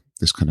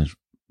 this kind of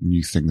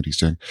new thing that he's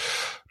doing.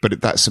 But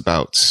that's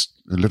about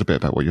a little bit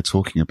about what you're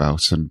talking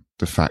about, and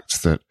the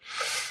fact that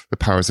the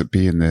powers that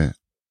be in the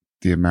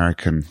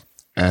American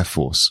Air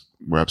Force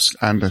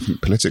and I think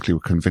politically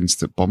were convinced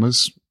that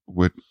bombers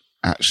would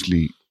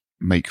actually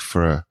make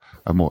for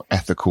a more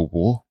ethical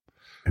war.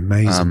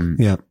 Amazing.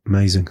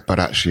 Amazing. But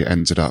actually it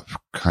ended up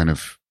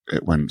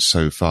it went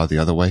so far the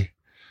other way.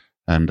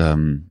 And,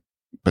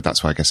 but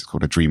that's why I guess it's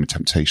called A Dream, a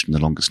Temptation, the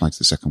Longest Night of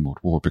the Second World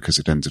War, because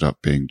it ended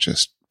up being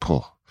just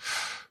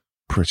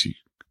pretty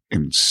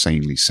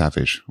insanely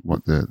savage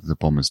what the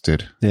bombers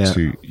did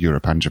to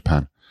Europe and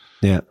Japan.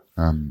 Yeah.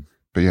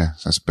 But yeah,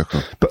 that's a book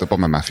called The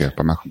Bomber Mafia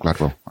by Malcolm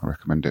Gladwell. I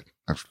recommend it.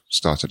 I've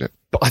started it.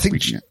 But I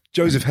think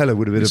Joseph Heller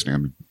would have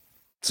been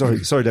Sorry,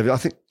 David. I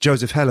think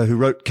Joseph Heller, who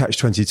wrote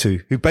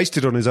Catch-22, who based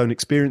it on his own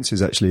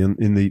experiences, actually,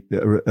 in the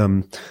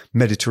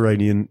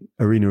Mediterranean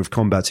arena of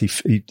combat. He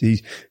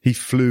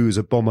flew as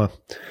a bomber,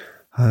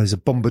 as a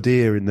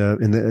bombardier in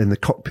the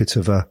cockpit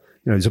of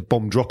he's a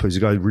bomb dropper. He's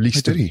a guy who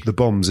released the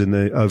bombs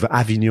over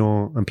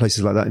Avignon and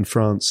places like that in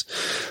France.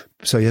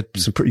 So he had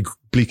some pretty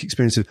bleak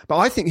experiences. But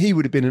I think he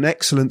would have been an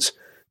excellent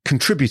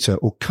contributor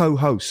or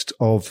co-host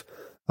of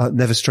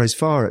Never Strays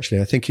Far,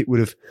 actually. I think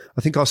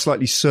our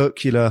slightly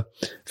circular,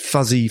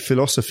 fuzzy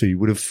philosophy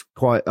would have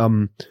quite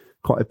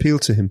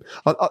appealed to him.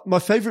 My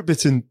favourite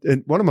bit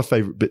one of my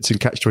favourite bits in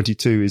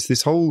Catch-22 is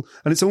this whole,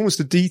 and it's almost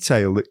a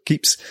detail that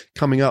keeps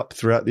coming up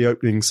throughout the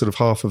opening sort of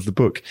half of the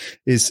book,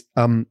 is,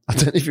 I don't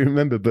know if you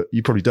remember, but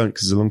you probably don't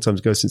because it's a long time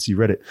ago since you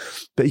read it,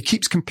 but he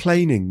keeps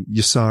complaining,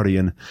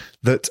 Yossarian,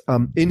 that,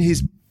 in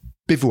his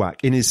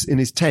bivouac, in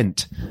his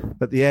tent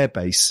at the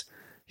airbase,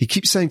 he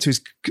keeps saying to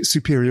his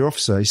superior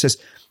officer, he says,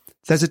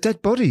 "There's a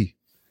dead body.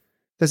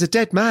 There's a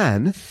dead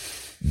man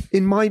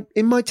in my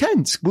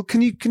tent. Well,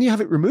 can you have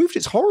it removed?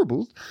 It's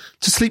horrible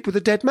to sleep with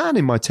a dead man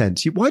in my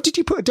tent. Why did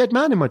you put a dead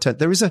man in my tent?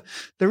 There is a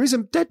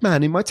dead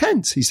man in my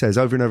tent," he says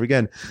over and over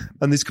again.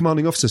 And this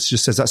commanding officer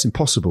just says, "That's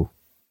impossible."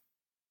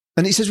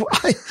 And he says, "Well,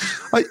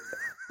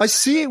 I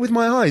see it with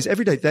my eyes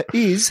every day. There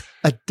is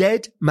a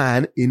dead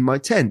man in my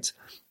tent."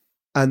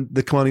 And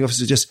the commanding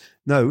officer just,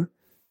 "No,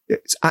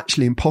 it's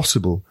actually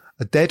impossible.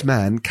 A dead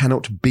man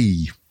cannot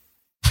be."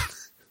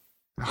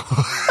 He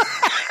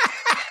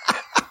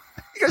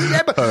goes,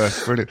 "Yeah, but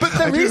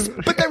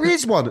there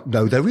is one."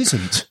 "No, there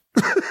isn't."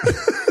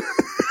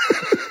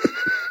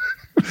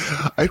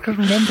 I can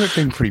remember it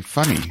being pretty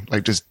funny,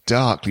 like just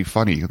darkly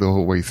funny the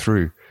whole way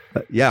through.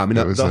 Yeah, I mean,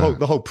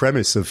 the whole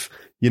premise of,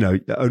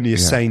 only a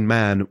sane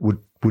man would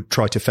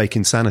try to fake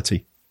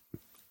insanity.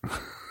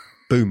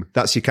 Boom.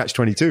 That's your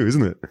Catch-22,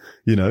 isn't it?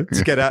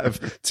 To get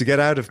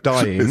out of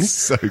dying. It's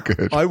so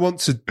good. I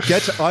want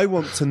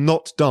to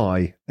not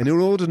die. And in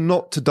order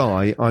not to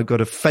die, I've got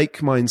to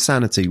fake my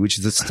insanity, which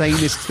is the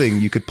sanest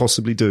thing you could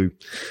possibly do.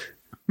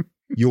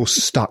 You're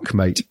stuck,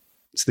 mate.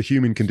 It's the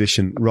human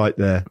condition right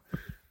there.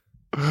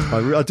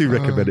 I do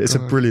recommend it. It's a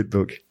brilliant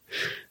book.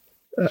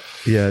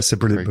 It's a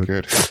brilliant book.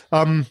 Good.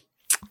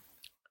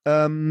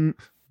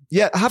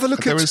 Yeah, have a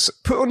look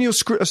put on your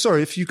screen.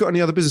 Sorry, if you've got any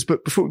other business,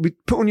 but before we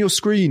put on your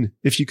screen,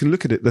 if you can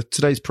look at it,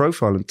 today's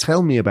profile, and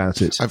tell me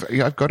about it.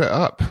 I've got it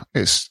up.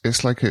 It's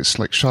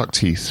like shark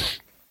teeth.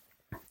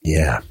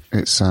 Yeah.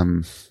 It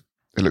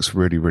looks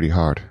really, really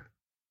hard.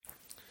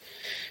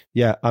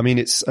 Yeah, I mean,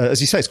 it's,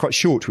 as you say, it's quite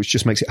short, which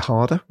just makes it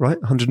harder, right?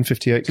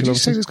 158 Did you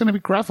say there's going to be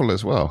gravel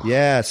as well?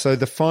 Yeah, so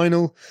the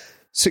final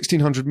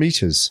 1,600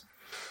 meters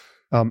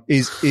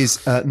is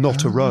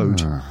not a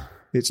road.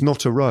 It's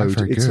not a road.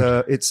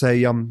 It's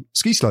a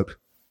ski slope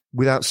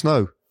without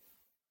snow.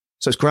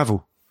 So it's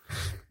gravel.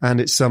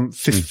 And it's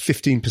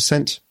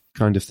 15%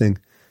 kind of thing.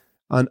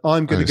 And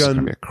I'm going to go It's going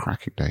and to be a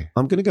cracking day.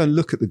 I'm going to go and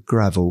look at the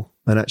gravel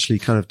and actually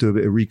kind of do a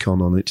bit of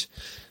recon on it.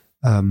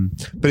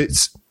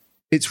 But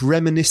it's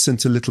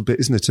reminiscent a little bit,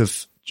 isn't it? Do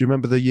you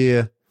remember the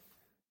year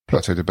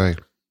Plateau de Bay?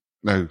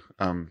 No,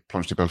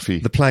 Planche de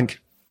Belfi. the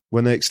plank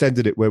when they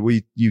extended it, where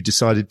you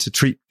decided to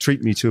treat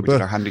me to a We did a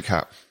birthday?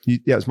 handicap. Yeah,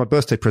 it was my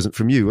birthday present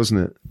from you,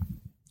 wasn't it?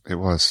 It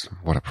was.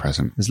 What a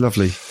present. It was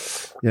lovely.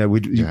 Yeah,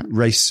 we'd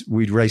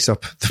race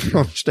up the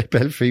Planche de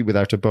Belfi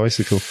without a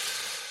bicycle.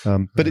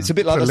 But it's a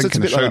bit like Put a that. link It's a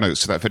in the bit show like that.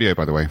 notes to that video,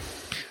 by the way.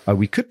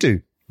 We could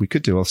do.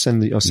 I'll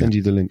send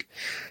you the link.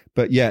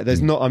 But yeah,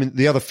 there's not. I mean,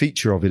 the other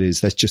feature of it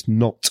is there's just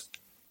not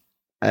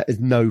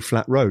no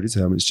flat road, is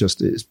there? I mean, it's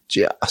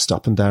just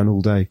up and down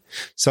all day.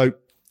 So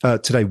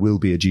today will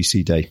be a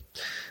GC day.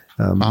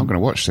 I'm going to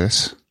watch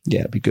this.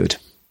 Yeah, it'd be good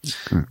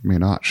Me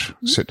and Arch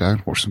sit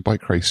down, watch some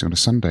bike racing on a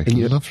Sunday.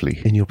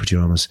 Lovely. in your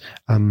pajamas.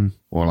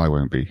 Well, I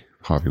won't be.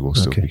 Harvey will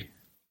still Okay. be.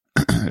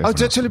 Did I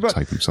tell you about?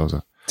 Type themselves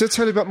up. Did I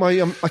tell you about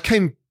my? I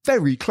came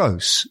very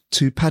close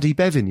to Paddy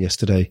Bevin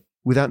yesterday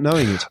without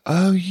knowing it.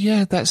 Oh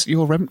yeah, that's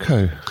your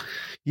Remco.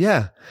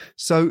 Yeah.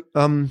 So,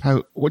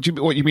 What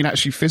you mean?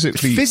 Actually,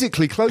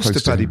 physically close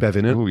to Paddy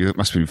Bevin. Oh, it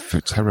must have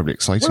been terribly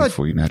exciting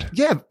for you, Ned.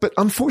 Yeah, but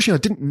unfortunately,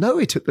 I didn't know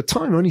it at the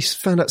time. I only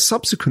found out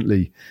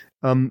subsequently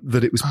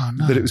that it was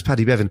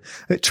Paddy Bevin.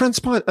 It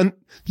transpired, and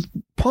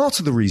part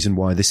of the reason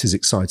why this is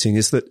exciting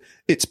is that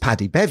it's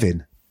Paddy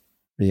Bevin.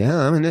 Yeah,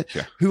 I mean,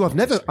 who I've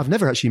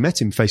never actually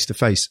met him face to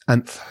face,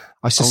 and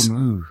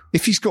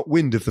if he's got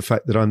wind of the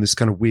fact that I'm this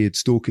kind of weird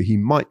stalker, he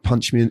might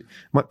punch me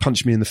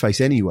in the face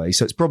anyway.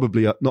 So it's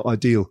probably not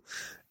ideal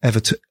ever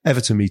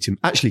to meet him.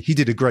 Actually, he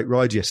did a great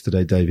ride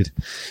yesterday, David.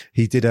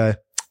 He did I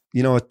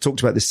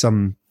talked about this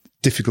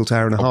difficult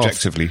hour and a half.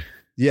 Objectively.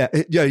 Yeah,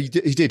 he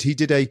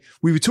did.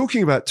 We were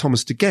talking about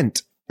Thomas de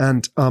Gent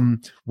and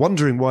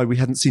wondering why we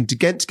hadn't seen de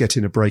Gent get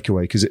in a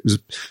breakaway, because it was a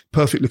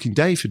perfect looking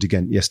day for de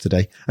Gent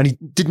yesterday, and he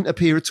didn't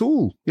appear at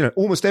all. You know,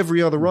 almost every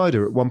other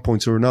rider at one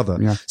point or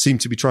another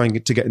seemed to be trying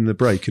to get in the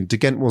break, and de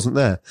Gent wasn't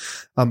there.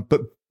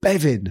 But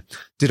Bevin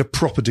did a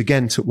proper de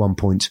Gent at one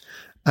point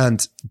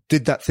and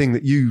did that thing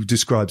that you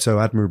described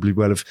so admirably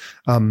well of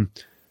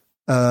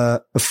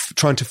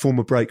trying to form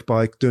a break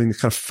by doing a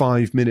kind of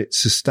 5 minute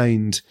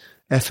sustained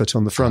effort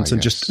on the front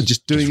and just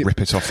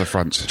rip it off the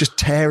front, just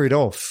tear it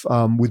off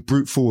with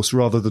brute force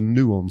rather than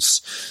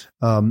nuance,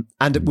 and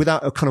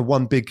without a kind of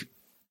one big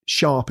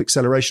sharp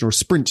acceleration or a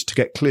sprint to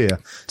get clear.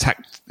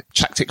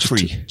 Tactics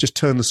free. Just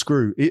turn the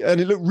screw,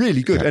 and it looked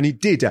really good. And he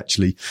did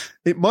actually.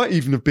 It might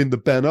even have been the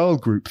Bernal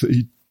group that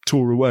he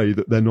tore away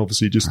that then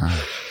obviously just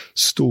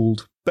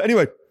stalled. But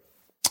anyway,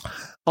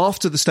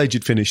 after the stage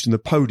had finished and the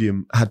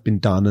podium had been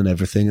done and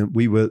everything, and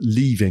we were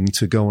leaving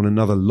to go on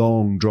another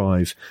long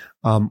drive,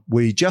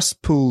 we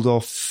just pulled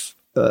off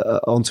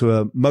onto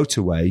a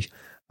motorway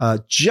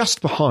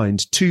just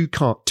behind two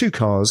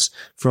cars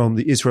from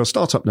the Israel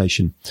Startup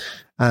Nation.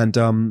 And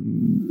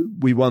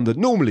we wondered,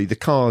 normally the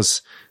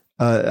cars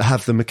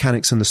have the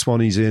mechanics and the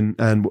Swannies in,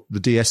 and the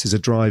DSs are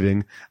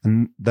driving,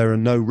 and there are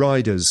no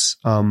riders,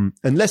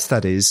 unless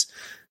that is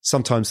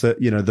sometimes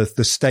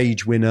the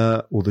stage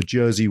winner or the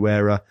jersey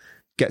wearer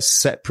gets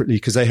separately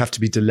because they have to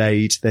be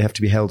delayed. They have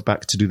to be held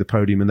back to do the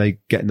podium, and they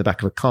get in the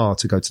back of a car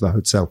to go to the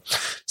hotel.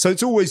 So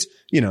it's always,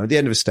 at the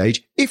end of a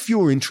stage, if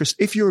you're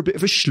a bit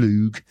of a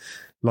schloog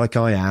like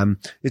I am,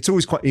 it's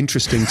always quite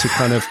interesting to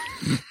kind of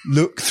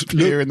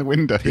peer in the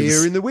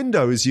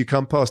window as you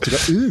come past to go,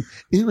 ooh,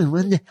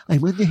 I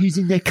wonder who's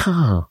in their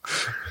car.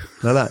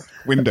 Like that.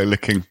 Window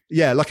licking.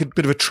 Yeah, like a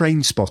bit of a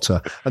train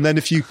spotter. And then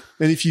if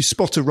you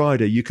spot a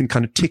rider, you can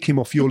kind of tick him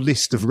off your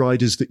list of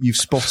riders that you've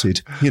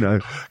spotted,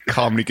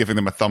 Calmly giving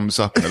them a thumbs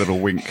up and a little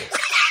wink.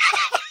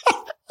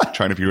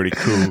 Trying to be really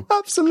cool.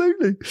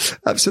 Absolutely.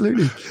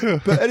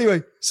 But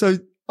anyway, so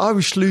I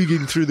was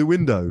schlooging through the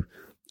window,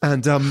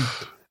 and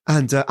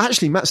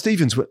actually Matt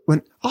Stevens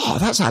went, oh,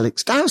 that's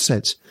Alex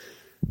Dowsett.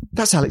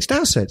 That's Alex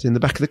Dowsett in the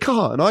back of the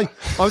car. And I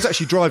was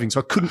actually driving, so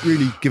I couldn't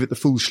really give it the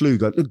full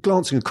schloog. I was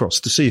glancing across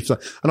to see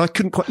and I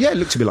couldn't quite, it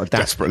looked a bit like that.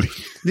 Desperately.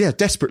 Yeah,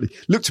 desperately.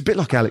 Looked a bit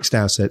like Alex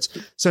Dowsett.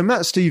 So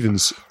Matt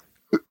Stevens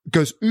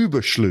goes uber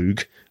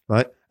schloog,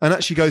 right? And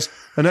actually goes,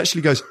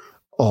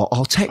 oh,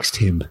 I'll text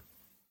him.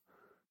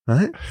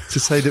 Right? To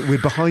say that we're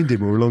behind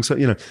him or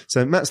alongside,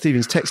 So Matt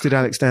Stevens texted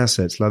Alex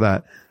Dowsett like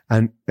that.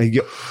 And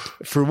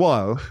for a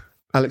while,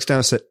 Alex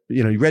Dowsett,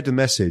 he read the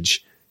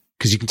message,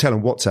 because you can tell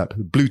on WhatsApp,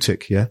 blue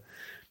tick, yeah?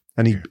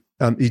 And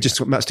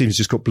Matt Stevens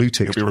just got blue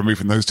ticked. He'll be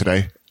removing those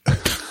today.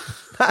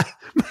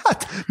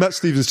 Matt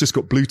Stevens just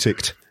got blue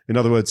ticked. In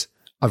other words,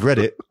 I've read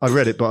it,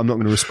 but I'm not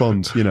going to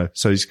respond,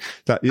 So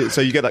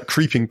so you get that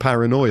creeping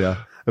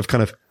paranoia of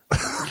kind of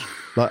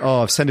like,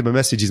 oh, I've sent him a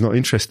message, he's not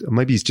interested. Or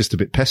maybe he's just a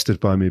bit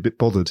pestered by me, a bit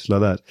bothered like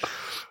that.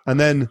 And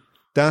then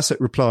Dowsett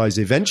replies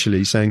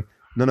eventually saying,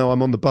 no,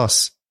 I'm on the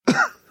bus.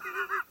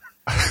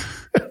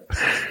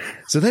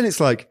 So then it's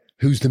like,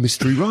 who's the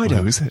mystery rider?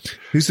 Who is it?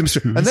 Who's the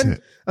mystery?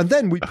 And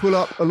then we pull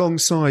up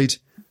alongside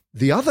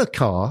the other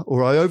car,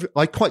 or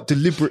I quite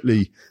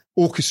deliberately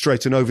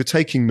orchestrate an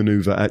overtaking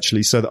maneuver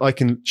actually, so that I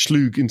can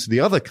schloog into the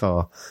other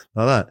car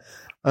like that.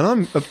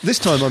 And this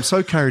time I'm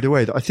so carried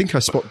away that I think I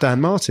spot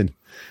Dan Martin,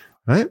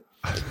 right?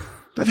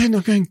 But then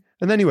I'm going,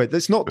 and anyway,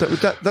 that's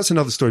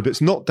another story, but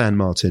it's not Dan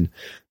Martin.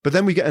 But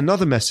then we get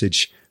another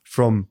message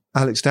from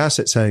Alex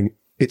Dowsett saying,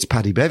 it's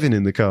Paddy Bevin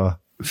in the car.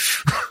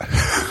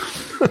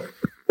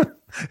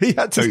 He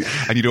had to.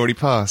 And you'd already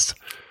passed.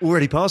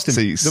 Already passed him.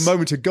 The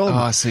moment had gone. Oh,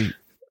 I see.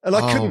 And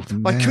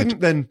I couldn't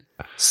then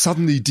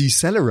suddenly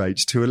decelerate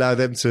to allow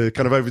them to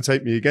kind of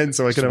overtake me again,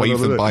 so I can wave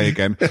them by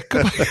again.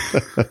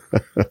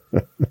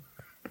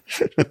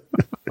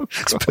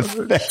 It's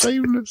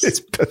pathetic. It's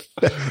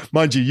pathetic.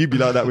 Mind you, you'd be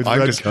like that with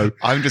Remco.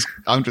 I'm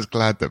just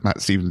glad that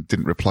Matt Stevens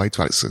didn't reply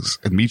to Alex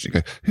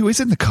immediately. Go, who is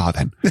in the car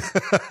then?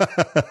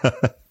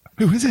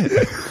 Who is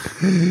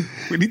it?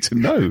 We need to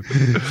know.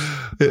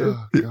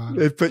 Oh,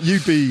 God. But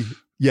you'd be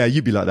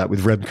like that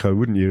with Remco,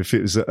 wouldn't you? If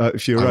it was,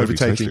 if you were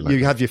overtaking, totally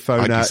you have your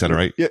phone out,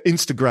 accelerate.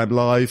 Instagram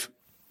live.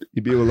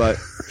 You'd be all like,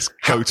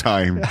 go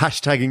time,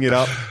 hashtagging it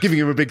up, giving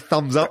him a big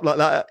thumbs up like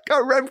that.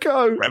 Go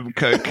Remco!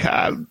 Remco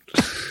can.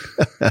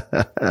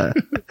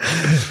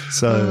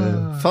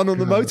 So fun on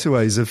the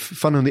motorways,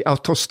 fun on the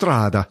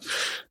autostrada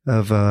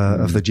of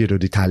the Giro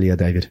d'Italia,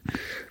 David.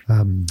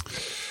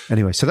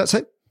 Anyway, so that's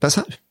it. That's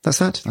it.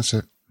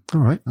 All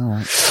right.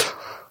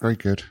 Very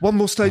good. One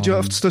more stage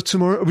after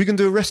tomorrow. Are we going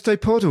to do a rest day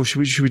pod, or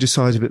should we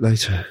decide a bit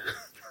later?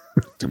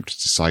 Don't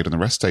just decide on the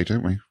rest day,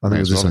 don't we? I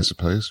think I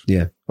suppose.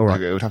 Yeah. All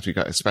right. It would have to be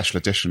a special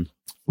edition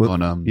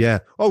on. Yeah.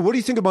 Oh, what do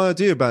you think of my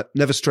idea about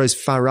Never Strays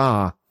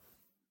Farah?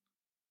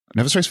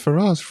 Never Strays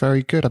Farah is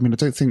very good. I mean, I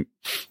don't think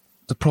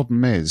the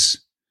problem is,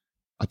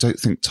 I don't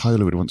think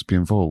Tyler would want to be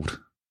involved.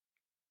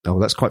 Oh,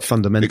 that's quite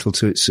fundamental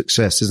to its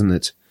success, isn't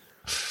it?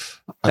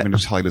 I mean,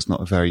 Tyler's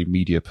not a very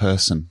media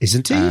person,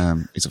 isn't he?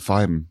 He's a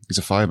fireman. He's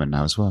a fireman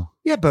now as well.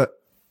 Yeah, but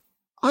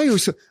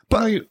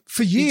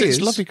for years, he's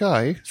a lovely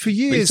guy. For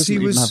years, he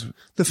was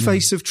the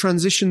face of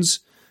Transitions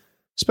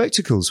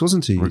Spectacles,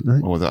 wasn't he? Or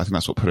I think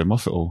that's what put him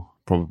off it all,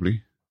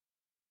 probably.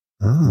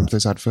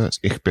 Those adverts.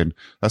 Ich bin.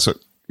 So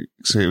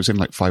it was in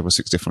like 5 or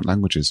 6 different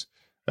languages.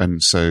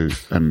 And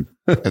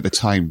at the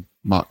time,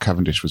 Mark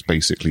Cavendish was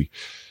basically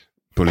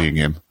bullying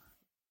him.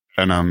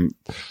 And,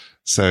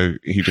 so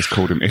he just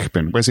called him Ich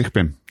bin. Where's Ich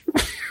bin?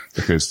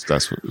 Because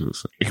that's what it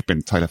was. Ich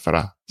bin Tyler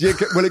Farah. Yeah,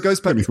 well, it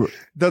goes back,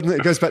 doesn't it?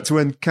 It goes back to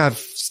when Cav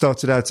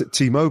started out at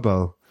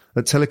T-Mobile,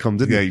 at Telecom,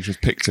 didn't it? Yeah, you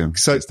just picked him.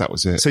 So that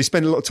was it. So he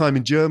spent a lot of time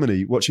in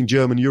Germany watching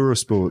German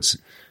Eurosports,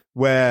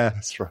 where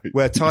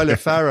Tyler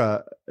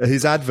Farah,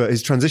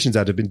 his transitions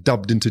ad had been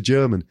dubbed into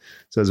German.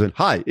 So it was,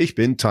 hi, ich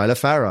bin Tyler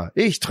Farah.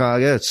 Ich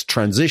trage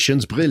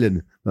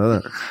Transitionsbrillen.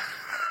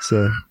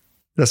 So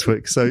that's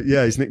what,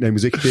 yeah, his nickname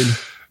was Ich bin.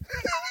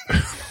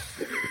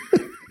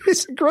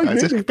 It's a great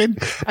nickname.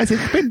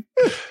 Ich bin.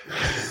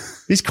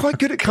 He's quite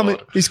good at coming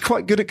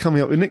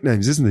up with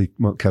nicknames, isn't he,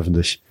 Mark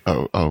Cavendish?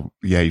 Oh,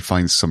 yeah. He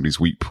finds somebody's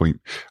weak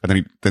point, and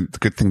then the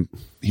good thing,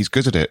 he's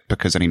good at it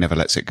because then he never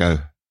lets it go.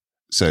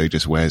 So he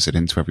just wears it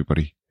into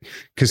everybody.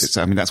 Because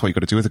that's what you've got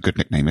to do with a good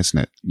nickname, isn't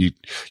it?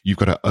 You've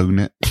got to own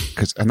it.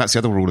 And that's the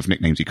other rule of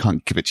nicknames. You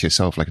can't give it to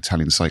yourself like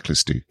Italian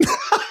cyclists do.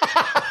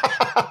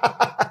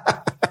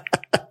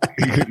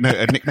 No,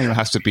 a nickname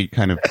has to be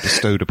kind of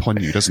bestowed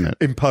upon you, doesn't it?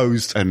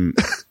 Imposed. And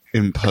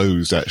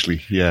imposed,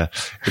 actually. Yeah.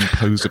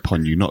 Imposed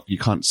upon you. You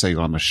can't say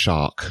I'm a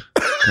shark.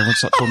 Can everyone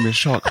start calling me a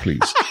shark,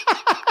 please?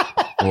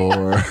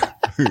 Or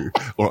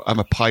I'm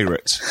a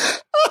pirate.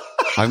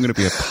 I'm going to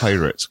be a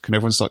pirate. Can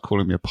everyone start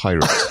calling me a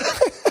pirate?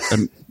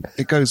 And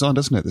it goes on,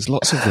 doesn't it? There's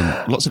lots of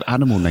them. Lots of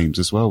animal names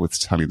as well with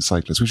Italian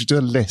cyclists. We should do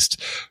a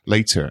list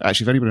later.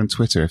 Actually, if anybody on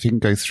Twitter, if you can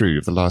go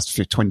through the last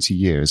 20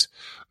 years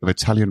of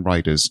Italian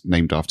riders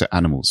named after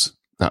animals,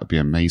 that would be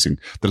amazing.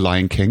 The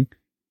Lion King.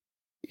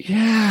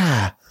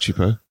 Yeah.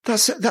 Cheapo.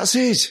 That's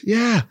it.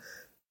 Yeah.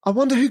 I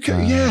wonder who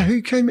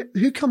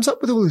comes up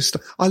with all this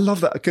stuff. I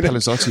love that.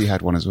 Pelazzotti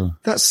had one as well.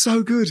 That's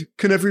so good.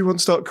 Can everyone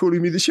start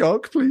calling me the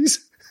shark,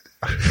 please?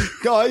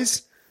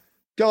 Guys,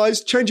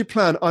 change your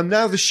plan. I'm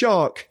now the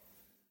shark.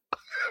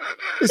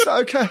 Is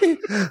that okay?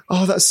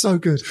 Oh, that's so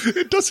good.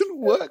 It doesn't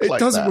work like that. It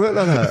doesn't work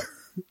like that.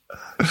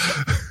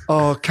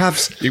 Oh,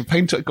 Cavs. You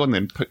paint it, go on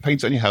then.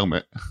 Paint it on your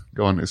helmet.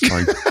 Go on, it's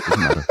fine. Doesn't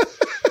matter.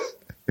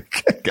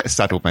 Get a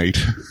saddle made.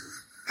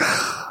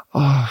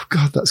 Oh,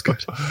 God, that's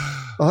good.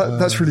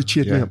 That's really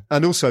cheered me up.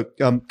 And also,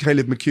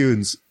 Caleb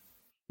McEwen's.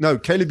 No,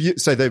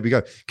 so there we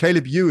go.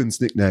 Caleb Ewan's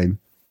nickname.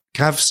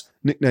 Cav's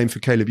nickname for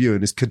Caleb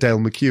Ewan is Cadell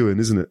McEwen,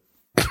 isn't it?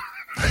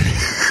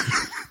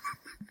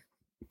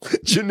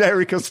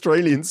 Generic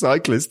Australian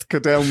cyclist,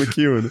 Cadell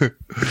McEwen.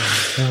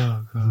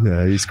 Oh, God.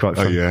 Yeah, he's quite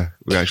fun. Oh, yeah.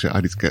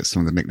 I need to get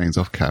some of the nicknames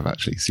off Cav,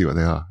 actually, see what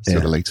they are. See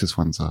what the latest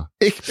ones are.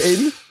 Ich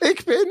bin.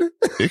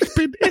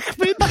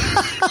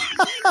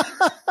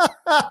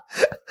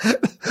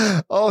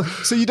 Oh,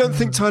 so you don't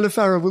think Tyler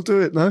Farah will do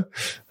it, no?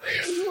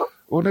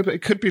 Well, no, but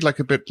it could be like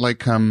a bit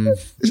like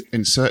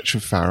In Search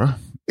of Farah,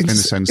 in the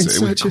sense that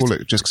it would call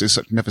it just because it's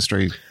such Never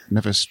Stray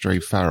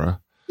Farah.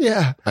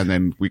 Yeah. And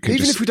then we could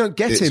even if we don't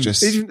get him,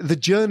 even the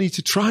journey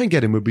to try and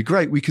get him would be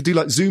great. We could do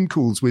like Zoom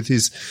calls with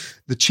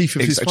the chief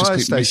of his fire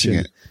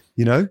station.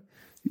 You know?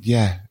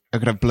 Yeah. I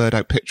could have blurred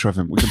out picture of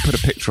him. We can put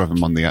a picture of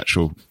him on the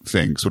actual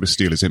thing, sort of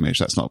steal his image.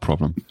 That's not a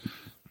problem.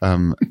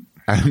 And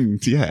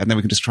then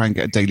we can just try and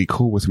get a daily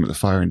call with him at the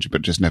fire engine,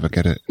 but just never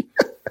get it.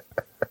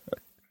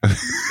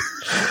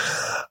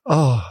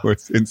 We're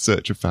in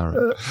search of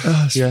Farah.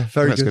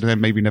 Very that's good. And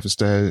then maybe Never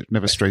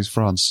Strays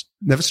France.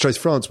 Never Strays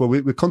France. Well,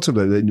 we're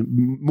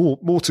contemplating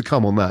more to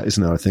come on that,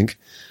 isn't there? I think.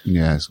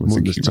 Yeah, so we're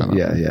thinking about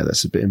that. Yeah,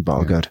 that's a bit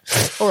embargoed.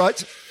 Yeah. All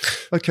right,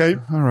 okay,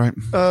 all right.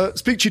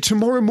 Speak to you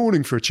tomorrow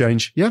morning for a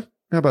change. Yeah,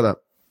 how about that?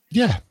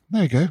 Yeah,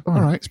 there you go.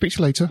 All right. Speak to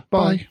you later.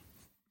 Bye.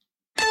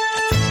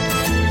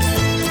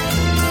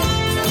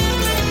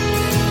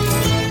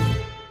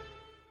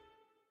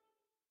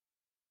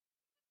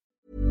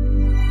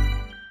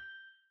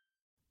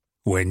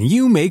 When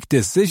you make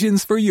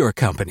decisions for your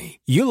company,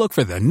 you look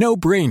for the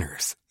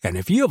no-brainers. And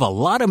if you have a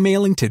lot of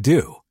mailing to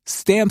do,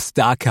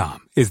 Stamps.com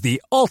is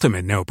the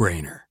ultimate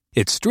no-brainer.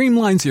 It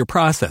streamlines your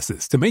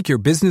processes to make your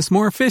business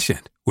more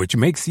efficient, which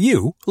makes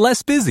you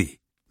less busy.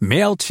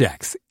 Mail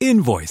checks,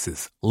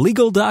 invoices,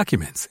 legal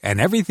documents,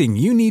 and everything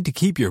you need to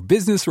keep your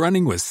business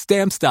running with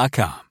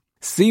Stamps.com.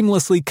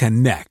 Seamlessly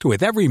connect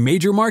with every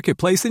major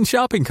marketplace and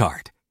shopping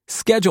cart.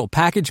 Schedule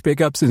package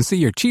pickups and see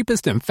your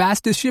cheapest and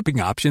fastest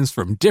shipping options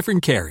from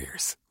different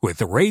carriers,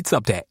 with rates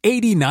up to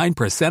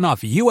 89%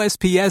 off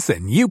USPS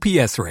and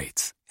UPS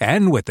rates.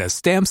 And with the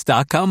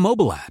Stamps.com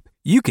mobile app,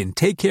 you can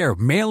take care of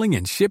mailing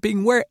and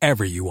shipping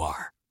wherever you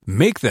are.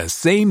 Make the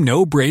same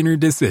no-brainer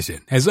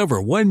decision as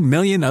over 1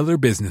 million other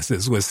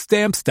businesses with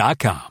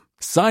Stamps.com.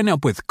 Sign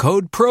up with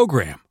code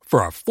PROGRAM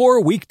for a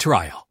 4-week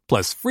trial,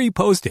 plus free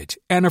postage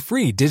and a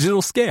free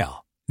digital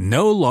scale.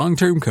 No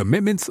long-term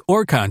commitments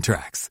or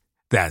contracts.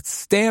 That's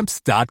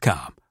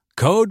Stamps.com.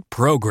 Code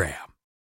PROGRAM.